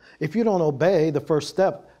know. If you don't obey the first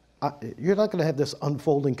step, you're not going to have this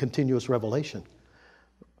unfolding continuous revelation.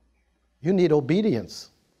 You need obedience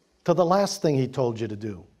to the last thing he told you to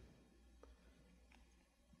do.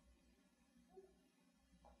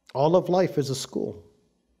 All of life is a school.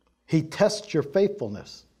 He tests your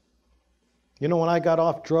faithfulness. You know, when I got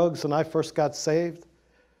off drugs and I first got saved,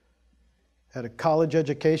 had a college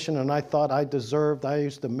education, and I thought I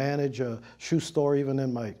used to manage a shoe store even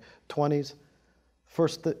in my 20s.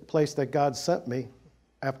 First place that God sent me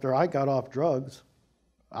after I got off drugs,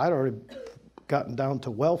 I'd already gotten down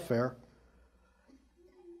to welfare.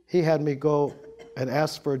 He had me go and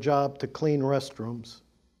ask for a job to clean restrooms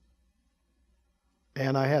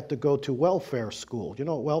and I had to go to welfare school. You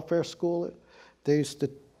know what welfare school is? They used to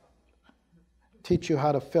teach you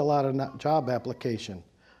how to fill out a job application.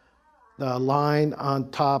 The line on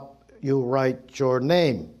top, you write your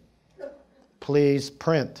name. Please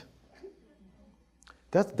print.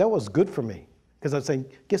 That was good for me, because I'm saying,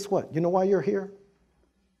 guess what? You know why you're here?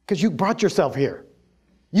 Because you brought yourself here.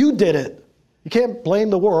 You did it. You can't blame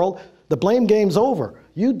the world. The blame game's over.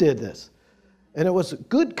 You did this. And it was a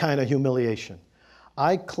good kind of humiliation.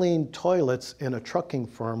 I cleaned toilets in a trucking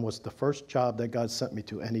firm was the first job that God sent me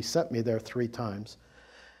to, and he sent me there 3 times.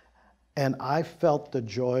 And I felt the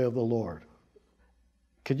joy of the Lord.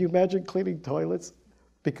 Could you imagine cleaning toilets?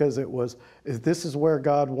 Because it was, if this is where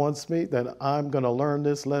God wants me, then I'm going to learn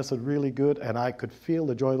this lesson really good, and I could feel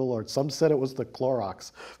the joy of the Lord. Some said it was the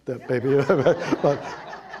Clorox that maybe, but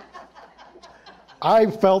I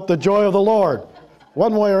felt the joy of the Lord.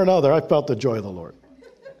 One way or another, I felt the joy of the Lord.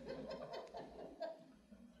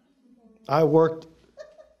 I worked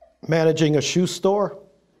managing a shoe store,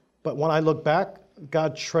 but when I look back,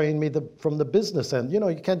 God trained me from the business end. You know,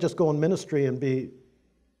 you can't just go in ministry and be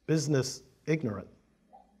business ignorant.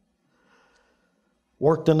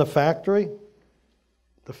 Worked in the factory.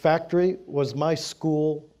 The factory was my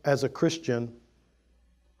school as a Christian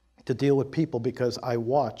to deal with people, because I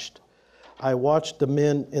watched the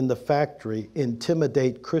men in the factory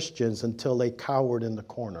intimidate Christians until they cowered in the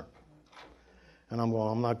corner. And I'm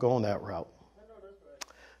going, I'm not going that route.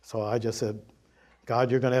 So I just said, God,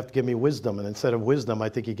 you're going to have to give me wisdom. And instead of wisdom, I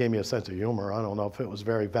think he gave me a sense of humor. I don't know if it was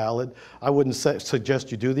very valid. I wouldn't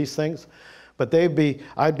suggest you do these things. But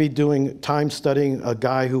I'd be doing time studying a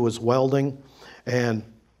guy who was welding, and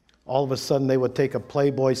all of a sudden they would take a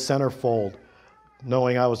Playboy centerfold,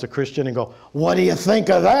 knowing I was a Christian, and go, what do you think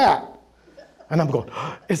of that? And I'm going,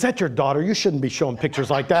 is that your daughter? You shouldn't be showing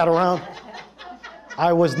pictures like that around.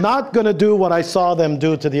 I was not going to do what I saw them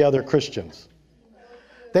do to the other Christians.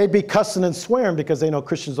 They'd be cussing and swearing because they know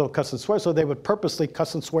Christians don't cuss and swear, so they would purposely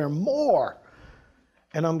cuss and swear more.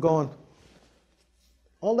 And I'm going,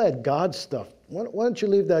 all that God stuff, why don't you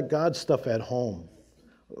leave that God stuff at home?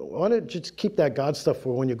 Why don't you just keep that God stuff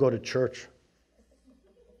for when you go to church?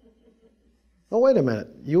 Oh, wait a minute.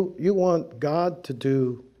 You want God to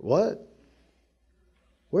do what?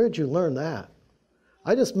 Where did you learn that?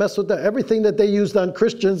 I just messed with that. Everything that they used on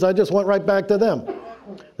Christians, I just went right back to them.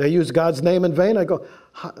 They use God's name in vain. I go,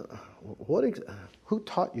 who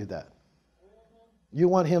taught you that? You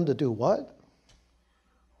want him to do what?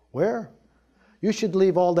 Where? You should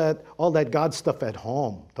leave all that God stuff at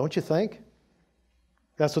home, don't you think?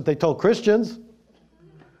 That's what they told Christians.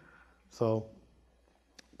 So,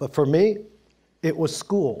 but for me, it was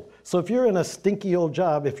school. So if you're in a stinky old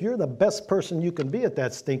job, if you're the best person you can be at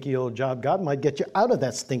that stinky old job, God might get you out of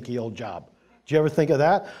that stinky old job. Do you ever think of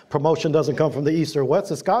that? Promotion doesn't come from the east or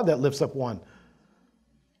west. It's God that lifts up one,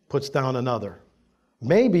 puts down another.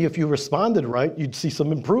 Maybe if you responded right, you'd see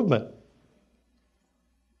some improvement.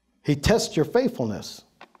 He tests your faithfulness.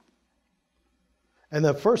 And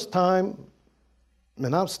the first time,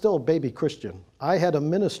 and I'm still a baby Christian, I had a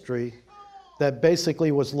ministry that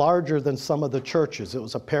basically was larger than some of the churches. It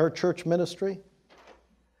was a parachurch ministry.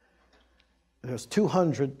 There was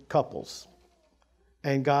 200 couples.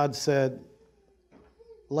 And God said,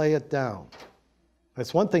 lay it down.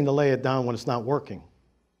 It's one thing to lay it down when it's not working.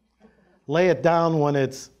 Lay it down when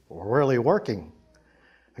it's really working.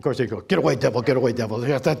 Of course, you go, get away, devil, get away, devil.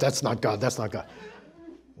 That's not God, that's not God.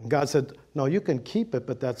 And God said, no, you can keep it,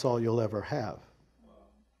 but that's all you'll ever have.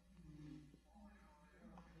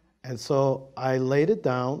 And so I laid it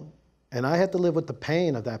down, and I had to live with the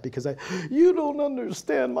pain of that, because you don't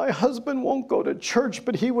understand. My husband won't go to church,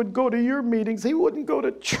 but he would go to your meetings. He wouldn't go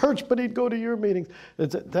to church, but he'd go to your meetings.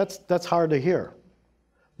 That's hard to hear.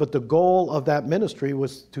 But the goal of that ministry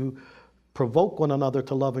was to provoke one another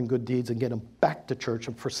to love and good deeds and get them back to church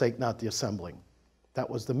and forsake not the assembling. That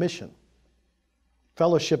was the mission.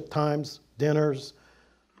 Fellowship times, dinners,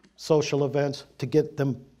 social events, to get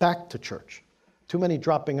them back to church. Too many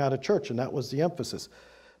dropping out of church, and that was the emphasis.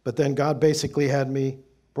 But then God basically had me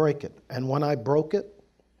break it. And when I broke it,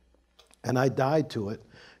 and I died to it,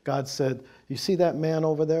 God said, you see that man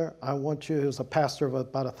over there? I want you, he was a pastor of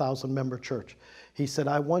about 1,000-member church. He said,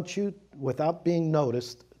 I want you, without being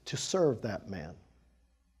noticed, to serve that man.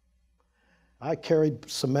 I carried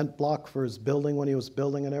cement block for his building when he was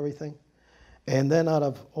building and everything. And then out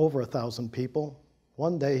of over 1,000 people,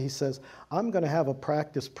 one day he says, I'm going to have a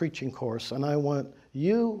practice preaching course, and I want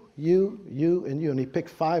you, and you. And he picked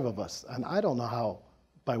 5 of us. And I don't know how,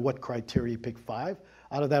 by what criteria he picked 5.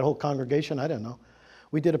 Out of that whole congregation, I didn't know.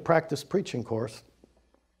 We did a practice preaching course.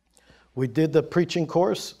 We did the preaching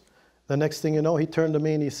course, The next thing you know, he turned to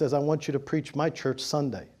me and he says, I want you to preach my church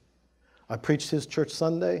Sunday. I preached his church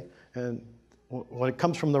Sunday, and when it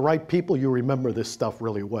comes from the right people, you remember this stuff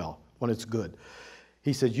really well when it's good.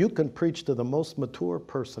 He said, you can preach to the most mature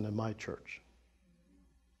person in my church.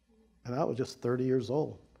 And I was just 30 years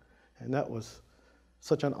old. And that was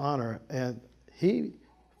such an honor. And he,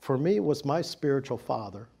 for me, was my spiritual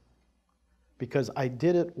father because I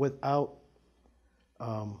did it without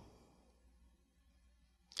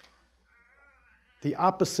the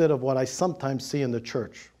opposite of what I sometimes see in the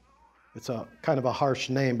church. It's a kind of a harsh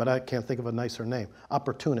name, but I can't think of a nicer name.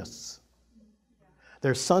 Opportunists.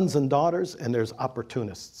 There's sons and daughters, and there's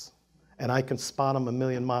opportunists. And I can spot them a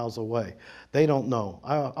million miles away. They don't know.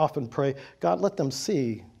 I often pray, God, let them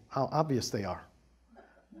see how obvious they are.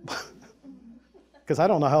 Because I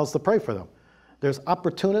don't know how else to pray for them. There's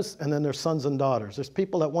opportunists, and then there's sons and daughters. There's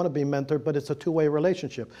people that want to be mentored, but it's a two-way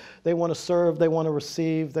relationship. They want to serve, they want to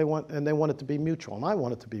receive, they want it to be mutual. And I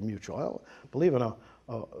want it to be mutual. I don't believe in a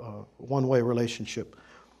one-way relationship.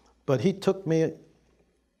 But he took me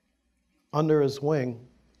under his wing,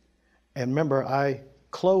 and remember, I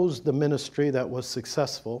closed the ministry that was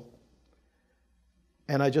successful,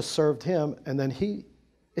 and I just served him, and then he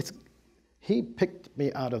picked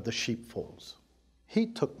me out of the sheepfolds. He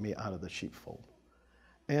took me out of the sheepfold.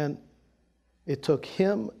 And it took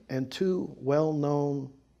him and two well-known,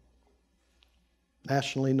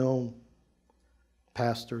 nationally known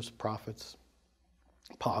pastors, prophets,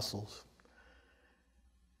 apostles,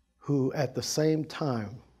 who at the same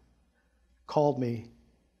time called me,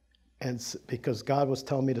 and because God was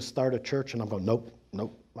telling me to start a church, and I'm going, nope.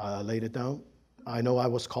 I laid it down. I know I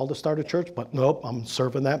was called to start a church, but nope, I'm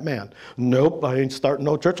serving that man. Nope, I ain't starting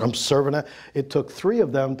no church. I'm serving that. It took three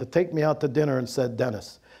of them to take me out to dinner and said,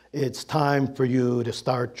 Dennis, it's time for you to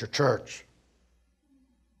start your church.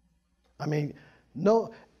 I mean,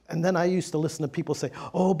 no. And then I used to listen to people say,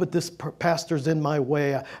 oh, but this pastor's in my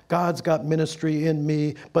way. God's got ministry in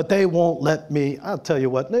me, but they won't let me. I'll tell you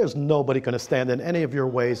what, there's nobody going to stand in any of your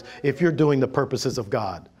ways if you're doing the purposes of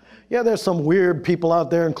God. Yeah, there's some weird people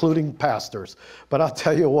out there, including pastors. But I'll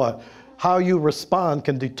tell you what, how you respond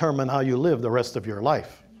can determine how you live the rest of your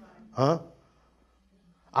life. Huh?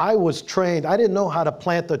 I was trained. I didn't know how to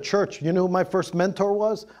plant a church. You know who my first mentor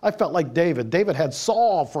was? I felt like David. David had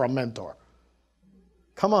Saul for a mentor.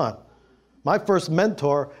 Come on. My first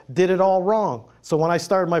mentor did it all wrong. So when I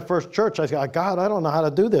started my first church, I said, God, I don't know how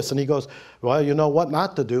to do this. And he goes, well, you know what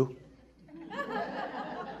not to do.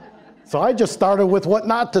 So I just started with what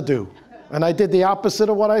not to do. And I did the opposite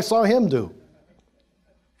of what I saw him do.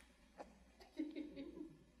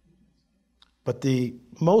 But the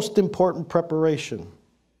most important preparation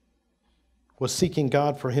was seeking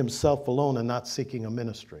God for himself alone and not seeking a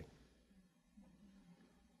ministry.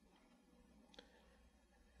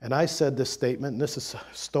 And I said this statement, and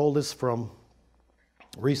stole this from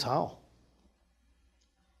Rees Howell.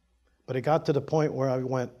 But it got to the point where I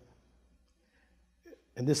went,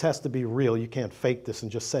 and this has to be real. You can't fake this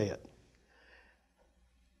and just say it.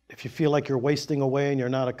 If you feel like you're wasting away and you're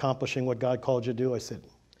not accomplishing what God called you to do, I said,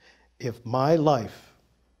 if my life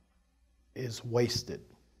is wasted,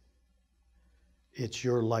 it's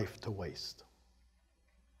your life to waste.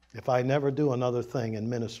 If I never do another thing in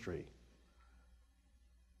ministry,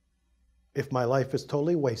 if my life is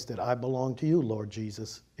totally wasted, I belong to you, Lord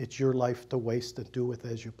Jesus. It's your life to waste and do with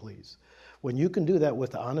as you please. When you can do that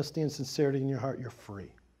with honesty and sincerity in your heart, you're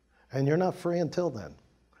free. And you're not free until then.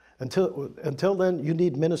 Until then, you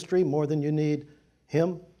need ministry more than you need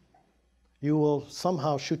him. You will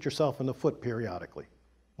somehow shoot yourself in the foot periodically.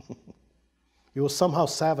 You will somehow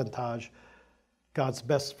sabotage God's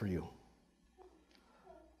best for you.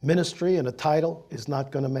 Ministry and a title is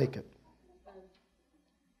not going to make it.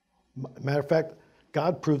 Matter of fact,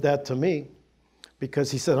 God proved that to me because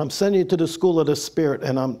he said, I'm sending you to the school of the Spirit,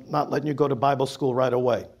 and I'm not letting you go to Bible school right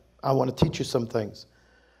away. I want to teach you some things.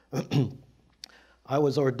 I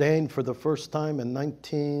was ordained for the first time in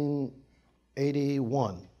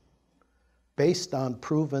 1981 based on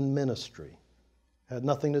proven ministry. It had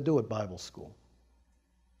nothing to do with Bible school.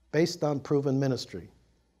 Based on proven ministry.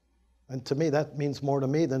 And to me, that means more to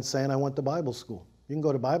me than saying I went to Bible school. You can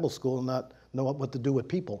go to Bible school and not know what to do with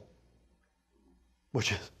people.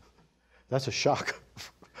 That's a shock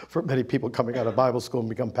for many people coming out of Bible school and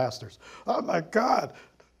become pastors. Oh my God,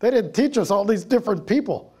 they didn't teach us all these different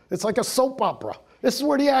people. It's like a soap opera. This is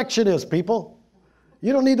where the action is, people.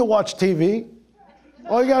 You don't need to watch TV.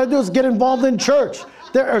 All you got to do is get involved in church.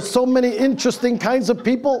 There are so many interesting kinds of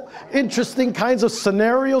people, interesting kinds of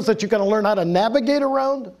scenarios that you're going to learn how to navigate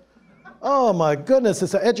around. Oh my goodness,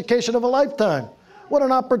 it's an education of a lifetime. What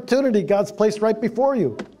an opportunity God's placed right before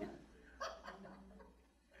you.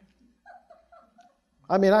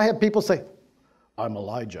 I mean, I have people say, I'm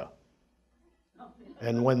Elijah.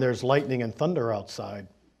 And when there's lightning and thunder outside,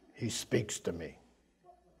 he speaks to me.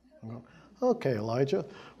 I go, okay, Elijah.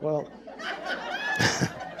 Well,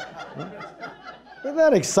 isn't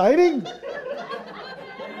that exciting?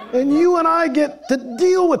 And you and I get to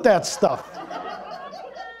deal with that stuff.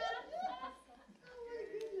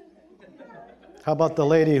 How about the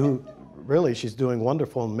lady who, really, she's doing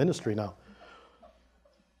wonderful in ministry now.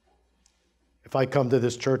 If I come to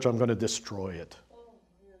this church, I'm going to destroy it.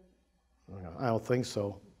 I don't think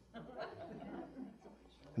so.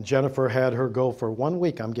 And Jennifer had her go for 1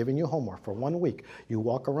 week. I'm giving you homework for 1 week. You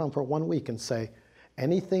walk around for 1 week and say,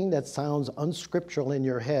 anything that sounds unscriptural in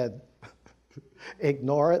your head,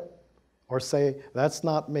 ignore it or say, that's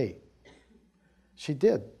not me. She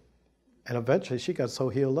did. And eventually she got so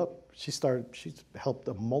healed up, she's helped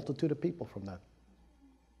a multitude of people from that.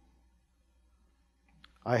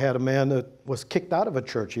 I had a man that was kicked out of a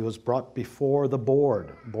church. He was brought before the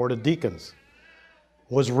board of deacons,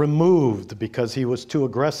 was removed because he was too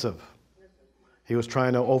aggressive. He was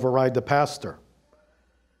trying to override the pastor.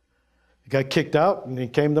 He got kicked out and he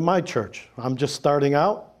came to my church. I'm just starting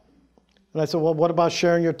out. And I said, well, what about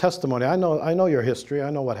sharing your testimony? I know your history.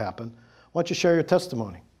 I know what happened. Why don't you share your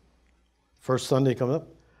testimony? First Sunday comes up.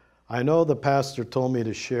 I know the pastor told me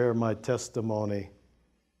to share my testimony,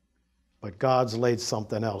 but God's laid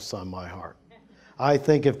something else on my heart. I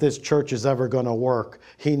think if this church is ever going to work,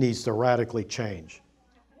 he needs to radically change.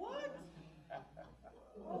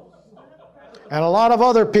 And a lot of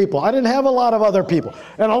other people, I didn't have a lot of other people,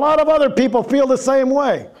 and a lot of other people feel the same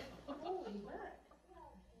way.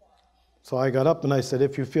 So I got up and I said,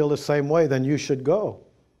 if you feel the same way, then you should go.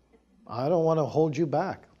 I don't want to hold you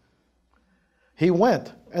back. He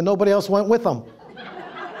went, and nobody else went with him.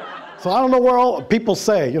 So I don't know where all people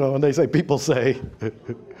say, when they say people say,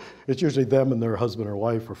 it's usually them and their husband or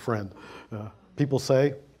wife or friend. People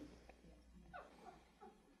say.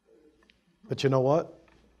 But you know what?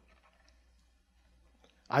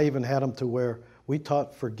 I even had them to where we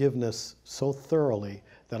taught forgiveness so thoroughly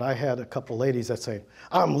that I had a couple ladies that say,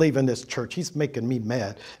 I'm leaving this church. He's making me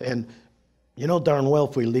mad. And you know darn well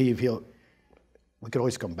if we leave, we could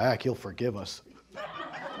always come back. He'll forgive us.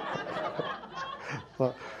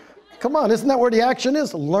 Well, come on, isn't that where the action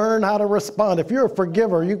is? Learn how to respond. If you're a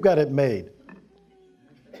forgiver, you've got it made.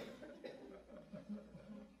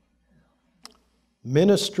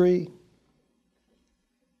 Ministry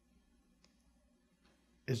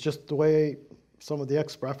is just the way some of the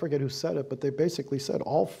experts, I forget who said it, but they basically said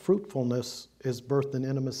all fruitfulness is birthed in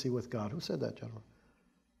intimacy with God. Who said that, gentlemen?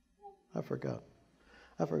 I forgot,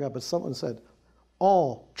 but someone said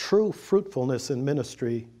all true fruitfulness in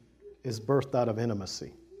ministry is birthed out of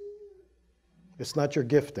intimacy. It's not your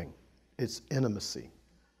gifting, it's intimacy,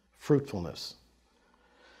 fruitfulness.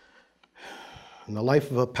 And the life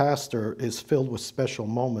of a pastor is filled with special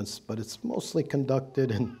moments, but it's mostly conducted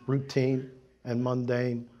in routine and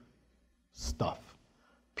mundane stuff.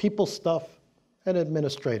 People stuff and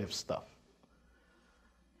administrative stuff.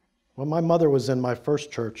 When my mother was in my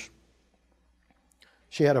first church,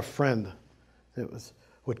 she had a friend that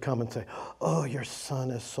would come and say, oh, your son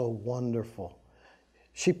is so wonderful.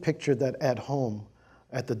 She pictured that at home,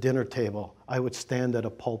 at the dinner table, I would stand at a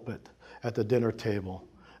pulpit at the dinner table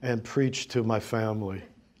and preach to my family.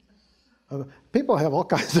 People have all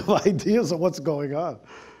kinds of ideas of what's going on.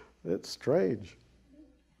 It's strange.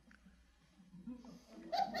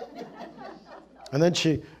 And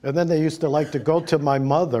then they used to like to go to my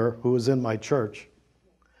mother, who was in my church.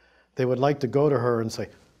 They would like to go to her and say,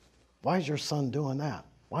 why is your son doing that?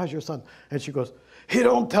 Why is your son? And she goes, he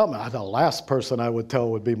don't tell me. The last person I would tell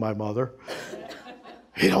would be my mother.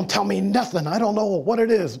 He don't tell me nothing. I don't know what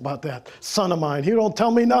it is about that son of mine. He don't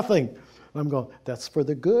tell me nothing. And I'm going, that's for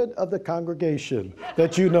the good of the congregation,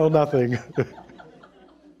 that you know nothing.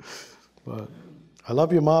 But I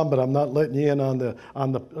love you, Mom, but I'm not letting you in on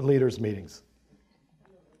the leaders' meetings.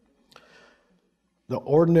 The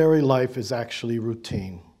ordinary life is actually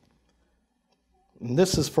routine. And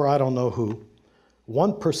this is for I don't know who.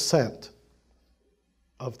 1%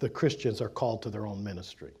 of the Christians are called to their own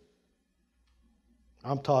ministry.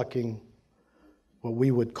 I'm talking what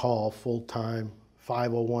we would call full-time,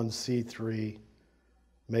 501c3,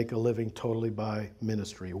 make a living totally by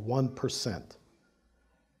ministry. 1%.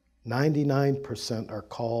 99% are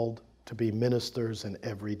called to be ministers in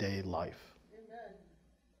everyday life. Amen.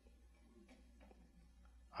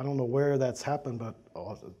 I don't know where that's happened, but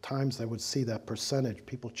at times I would see that percentage.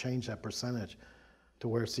 People change that percentage to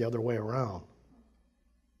where it's the other way around.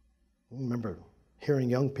 I remember hearing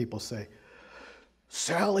young people say,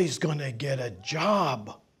 Sally's going to get a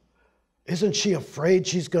job Isn't she afraid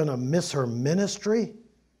she's going to miss her ministry?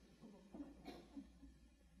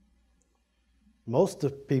 Most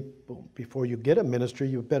of people, before you get a ministry,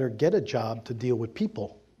 you better get a job to deal with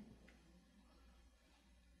people.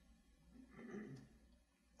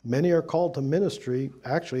 Many are called to ministry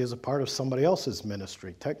actually as a part of somebody else's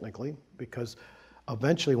ministry, technically, because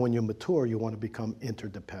eventually when you mature, you want to become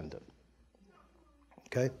interdependent.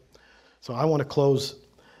 Okay? So I want to close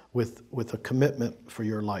with a commitment for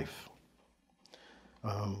your life.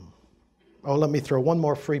 Let me throw one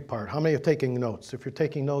more free part. How many are taking notes? If you're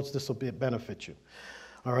taking notes, this will benefit you.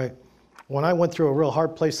 All right? When I went through a real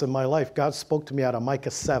hard place in my life, God spoke to me out of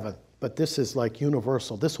Micah 7, but this is like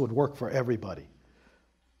universal. This would work for everybody.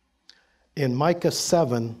 In Micah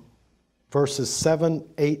 7, verses 7,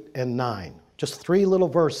 8, and 9, just 3 little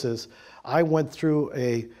verses, I went through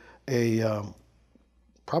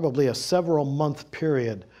probably a several-month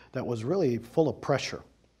period that was really full of pressure.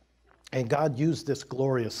 And God used this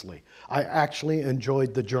gloriously. I actually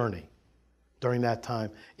enjoyed the journey during that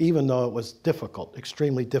time, even though it was difficult,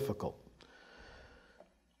 extremely difficult.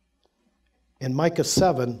 In Micah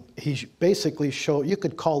 7, he basically showed, you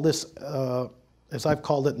could call this, as I've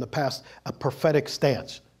called it in the past, a prophetic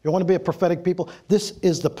stance. You want to be a prophetic people? This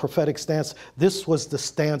is the prophetic stance. This was the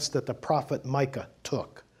stance that the prophet Micah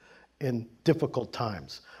took in difficult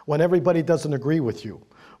times, when everybody doesn't agree with you,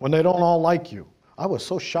 when they don't all like you. I was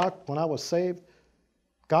so shocked when I was saved.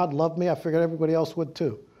 God loved me. I figured everybody else would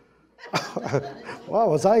too. Wow,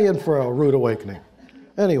 was I in for a rude awakening?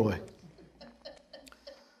 Anyway,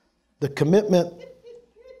 the commitment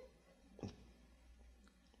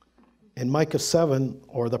in Micah 7,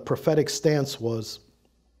 or the prophetic stance, was,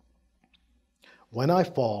 when I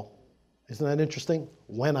fall, isn't that interesting?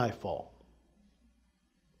 When I fall,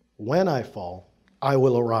 I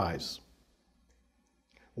will arise.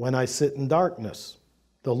 When I sit in darkness,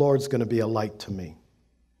 the Lord's going to be a light to me.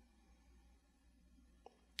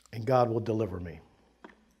 And God will deliver me.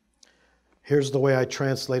 Here's the way I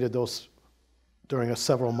translated those during a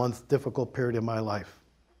several-month difficult period in my life.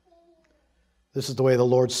 This is the way the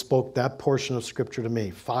Lord spoke that portion of Scripture to me.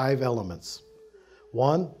 5 elements.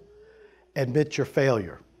 1, admit your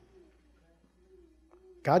failure.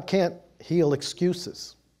 God can't heal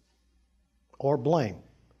excuses or blame.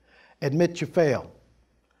 Admit you fail.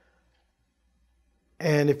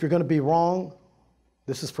 And if you're going to be wrong,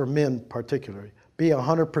 this is for men particularly, be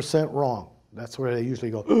 100% wrong. That's where they usually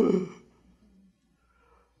go.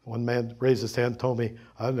 One man raised his hand and told me,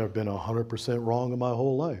 I've never been 100% wrong in my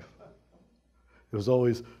whole life. It was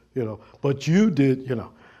always, but you did,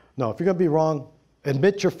 No, if you're going to be wrong,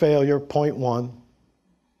 admit your failure, point 1.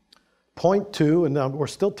 Point 2, and we're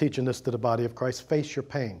still teaching this to the body of Christ, face your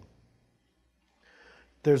pain.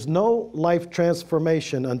 There's no life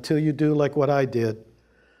transformation until you do like what I did.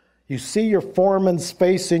 You see your foreman's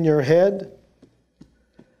face in your head,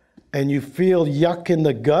 and you feel yuck in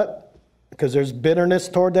the gut because there's bitterness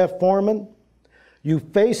toward that foreman. You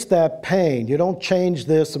face that pain. You don't change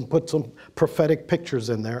this and put some prophetic pictures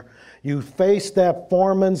in there. You face that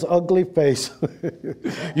foreman's ugly face.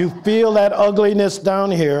 You feel that ugliness down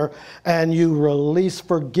here, and you release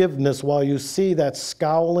forgiveness while you see that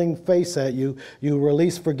scowling face at you. You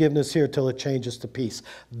release forgiveness here till it changes to peace.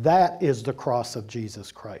 That is the cross of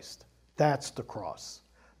Jesus Christ. That's the cross.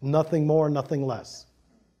 Nothing more, nothing less.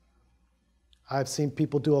 I've seen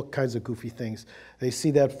people do all kinds of goofy things. They see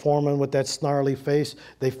that foreman with that snarly face.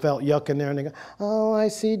 They felt yuck in there, and they go, oh, I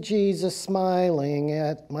see Jesus smiling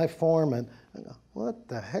at my foreman. I go, what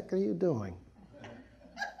the heck are you doing?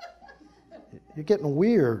 You're getting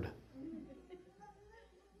weird.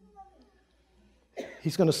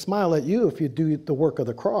 He's going to smile at you if you do the work of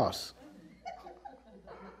the cross.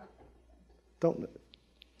 Don't.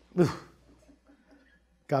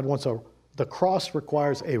 God wants the cross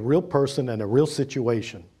requires a real person and a real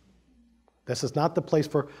situation. This is not the place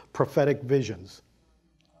for prophetic visions.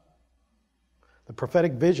 The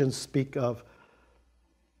prophetic visions speak of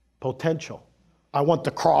potential. I want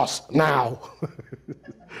the cross now,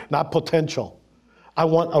 not potential. I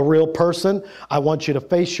want a real person. I want you to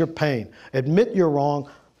face your pain. Admit you're wrong,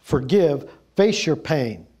 forgive, face your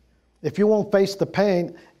pain. If you won't face the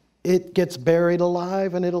pain, it gets buried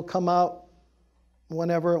alive and it'll come out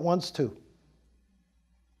whenever it wants to.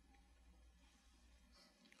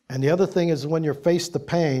 And the other thing is, when you're faced the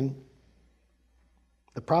pain,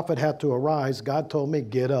 the prophet had to arise. God told me,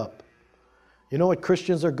 get up. You know what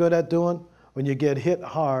Christians are good at doing? When you get hit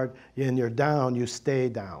hard and you're down, you stay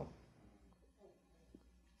down.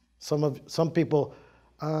 Some people,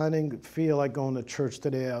 I didn't feel like going to church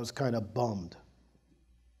today. I was kind of bummed.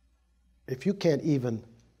 If you can't even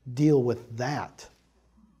deal with that,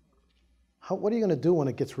 what are you going to do when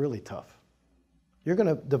it gets really tough? You're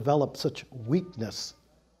going to develop such weakness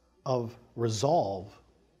of resolve.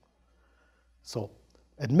 So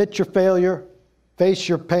admit your failure, face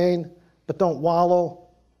your pain, but don't wallow.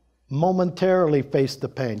 Momentarily face the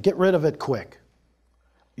pain. Get rid of it quick.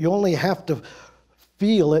 You only have to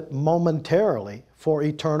feel it momentarily for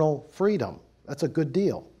eternal freedom. That's a good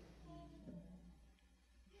deal.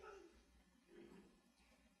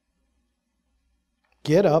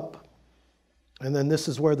 Get up, and then this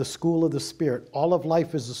is where the school of the Spirit, all of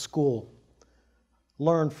life is a school.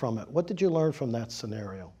 Learn from it. What did you learn from that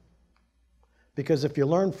scenario? Because if you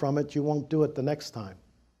learn from it, you won't do it the next time,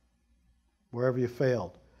 wherever you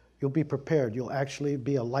failed. You'll be prepared. You'll actually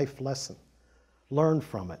be a life lesson. Learn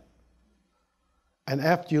from it. And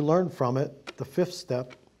after you learn from it, the fifth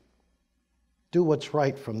step, do what's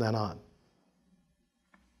right from then on.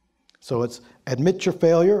 So it's admit your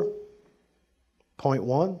failure, point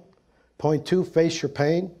 1. Point 2, face your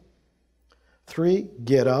pain. 3,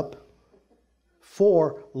 get up.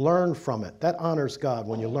 4, learn from it. That honors God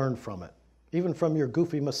when you learn from it, even from your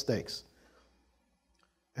goofy mistakes.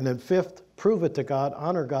 And then 5th, prove it to God,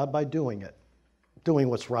 honor God by doing it, doing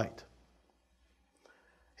what's right.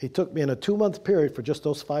 He took me in a 2-month period for just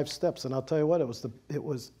those 5 steps, and I'll tell you what,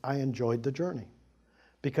 I enjoyed the journey,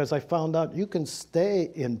 because I found out you can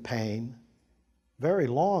stay in pain very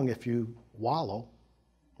long if you wallow,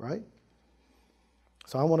 right?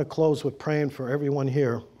 So I want to close with praying for everyone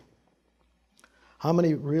here. How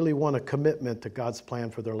many really want a commitment to God's plan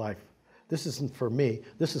for their life? This isn't for me.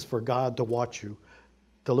 This is for God to watch you,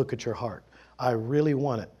 to look at your heart. I really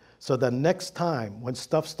want it. So the next time when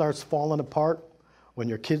stuff starts falling apart, when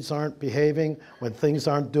your kids aren't behaving, when things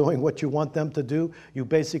aren't doing what you want them to do, you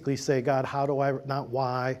basically say, God, how do I, not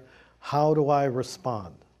why, how do I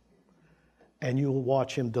respond? And you will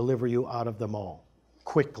watch him deliver you out of them all.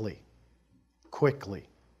 Quickly. Quickly.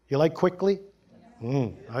 You like quickly?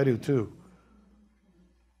 I do too.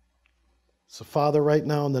 So Father, right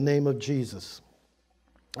now in the name of Jesus,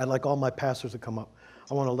 I'd like all my pastors to come up.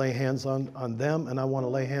 I want to lay hands on them, and I want to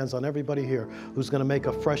lay hands on everybody here who's going to make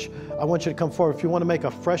a fresh, I want you to come forward if you want to make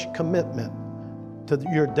a fresh commitment to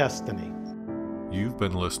your destiny. You've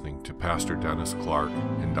been listening to Pastor Dennis Clark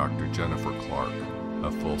and Dr. Jennifer Clark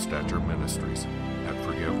of Full Stature Ministries at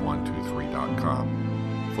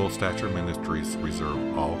Forgive123.com. Full Stature Ministries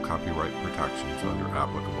reserve all copyright protections under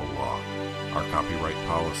applicable law. Our copyright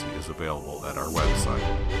policy is available at our website,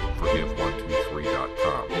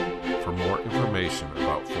 Forgive123.com. For more information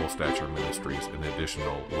about Full Stature Ministries and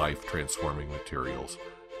additional life-transforming materials,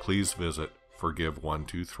 please visit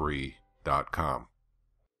Forgive123.com.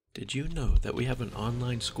 Did you know that we have an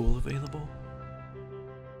online school available?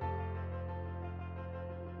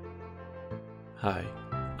 Hi,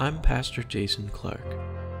 I'm Pastor Jason Clark.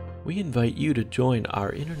 We invite you to join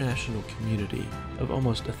our international community of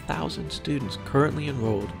almost 1,000 students currently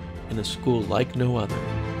enrolled in a school like no other.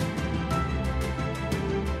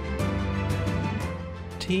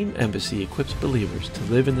 Team Embassy equips believers to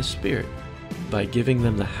live in the Spirit by giving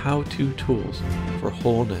them the how-to tools for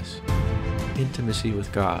wholeness, intimacy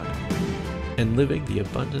with God, and living the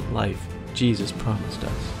abundant life Jesus promised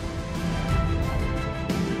us.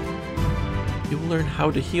 You will learn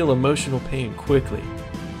how to heal emotional pain quickly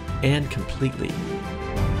and completely.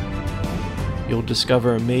 You'll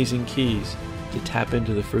discover amazing keys to tap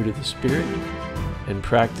into the fruit of the Spirit and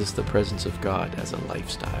practice the presence of God as a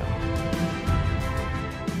lifestyle.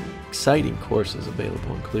 Exciting courses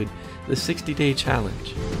available include the 60-Day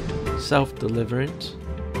Challenge, Self-Deliverance,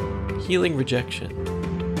 Healing Rejection,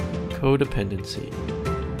 Codependency,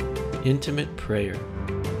 Intimate Prayer,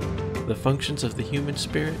 The Functions of the Human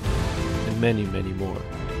Spirit, and many, many more.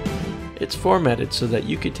 It's formatted so that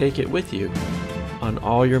you could take it with you on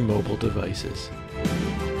all your mobile devices.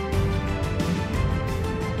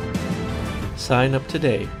 Sign up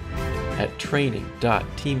today at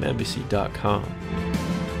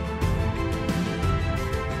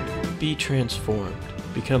training.teamembassy.com. Be transformed.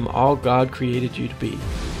 Become all God created you to be.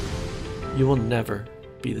 You will never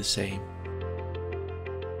be the same.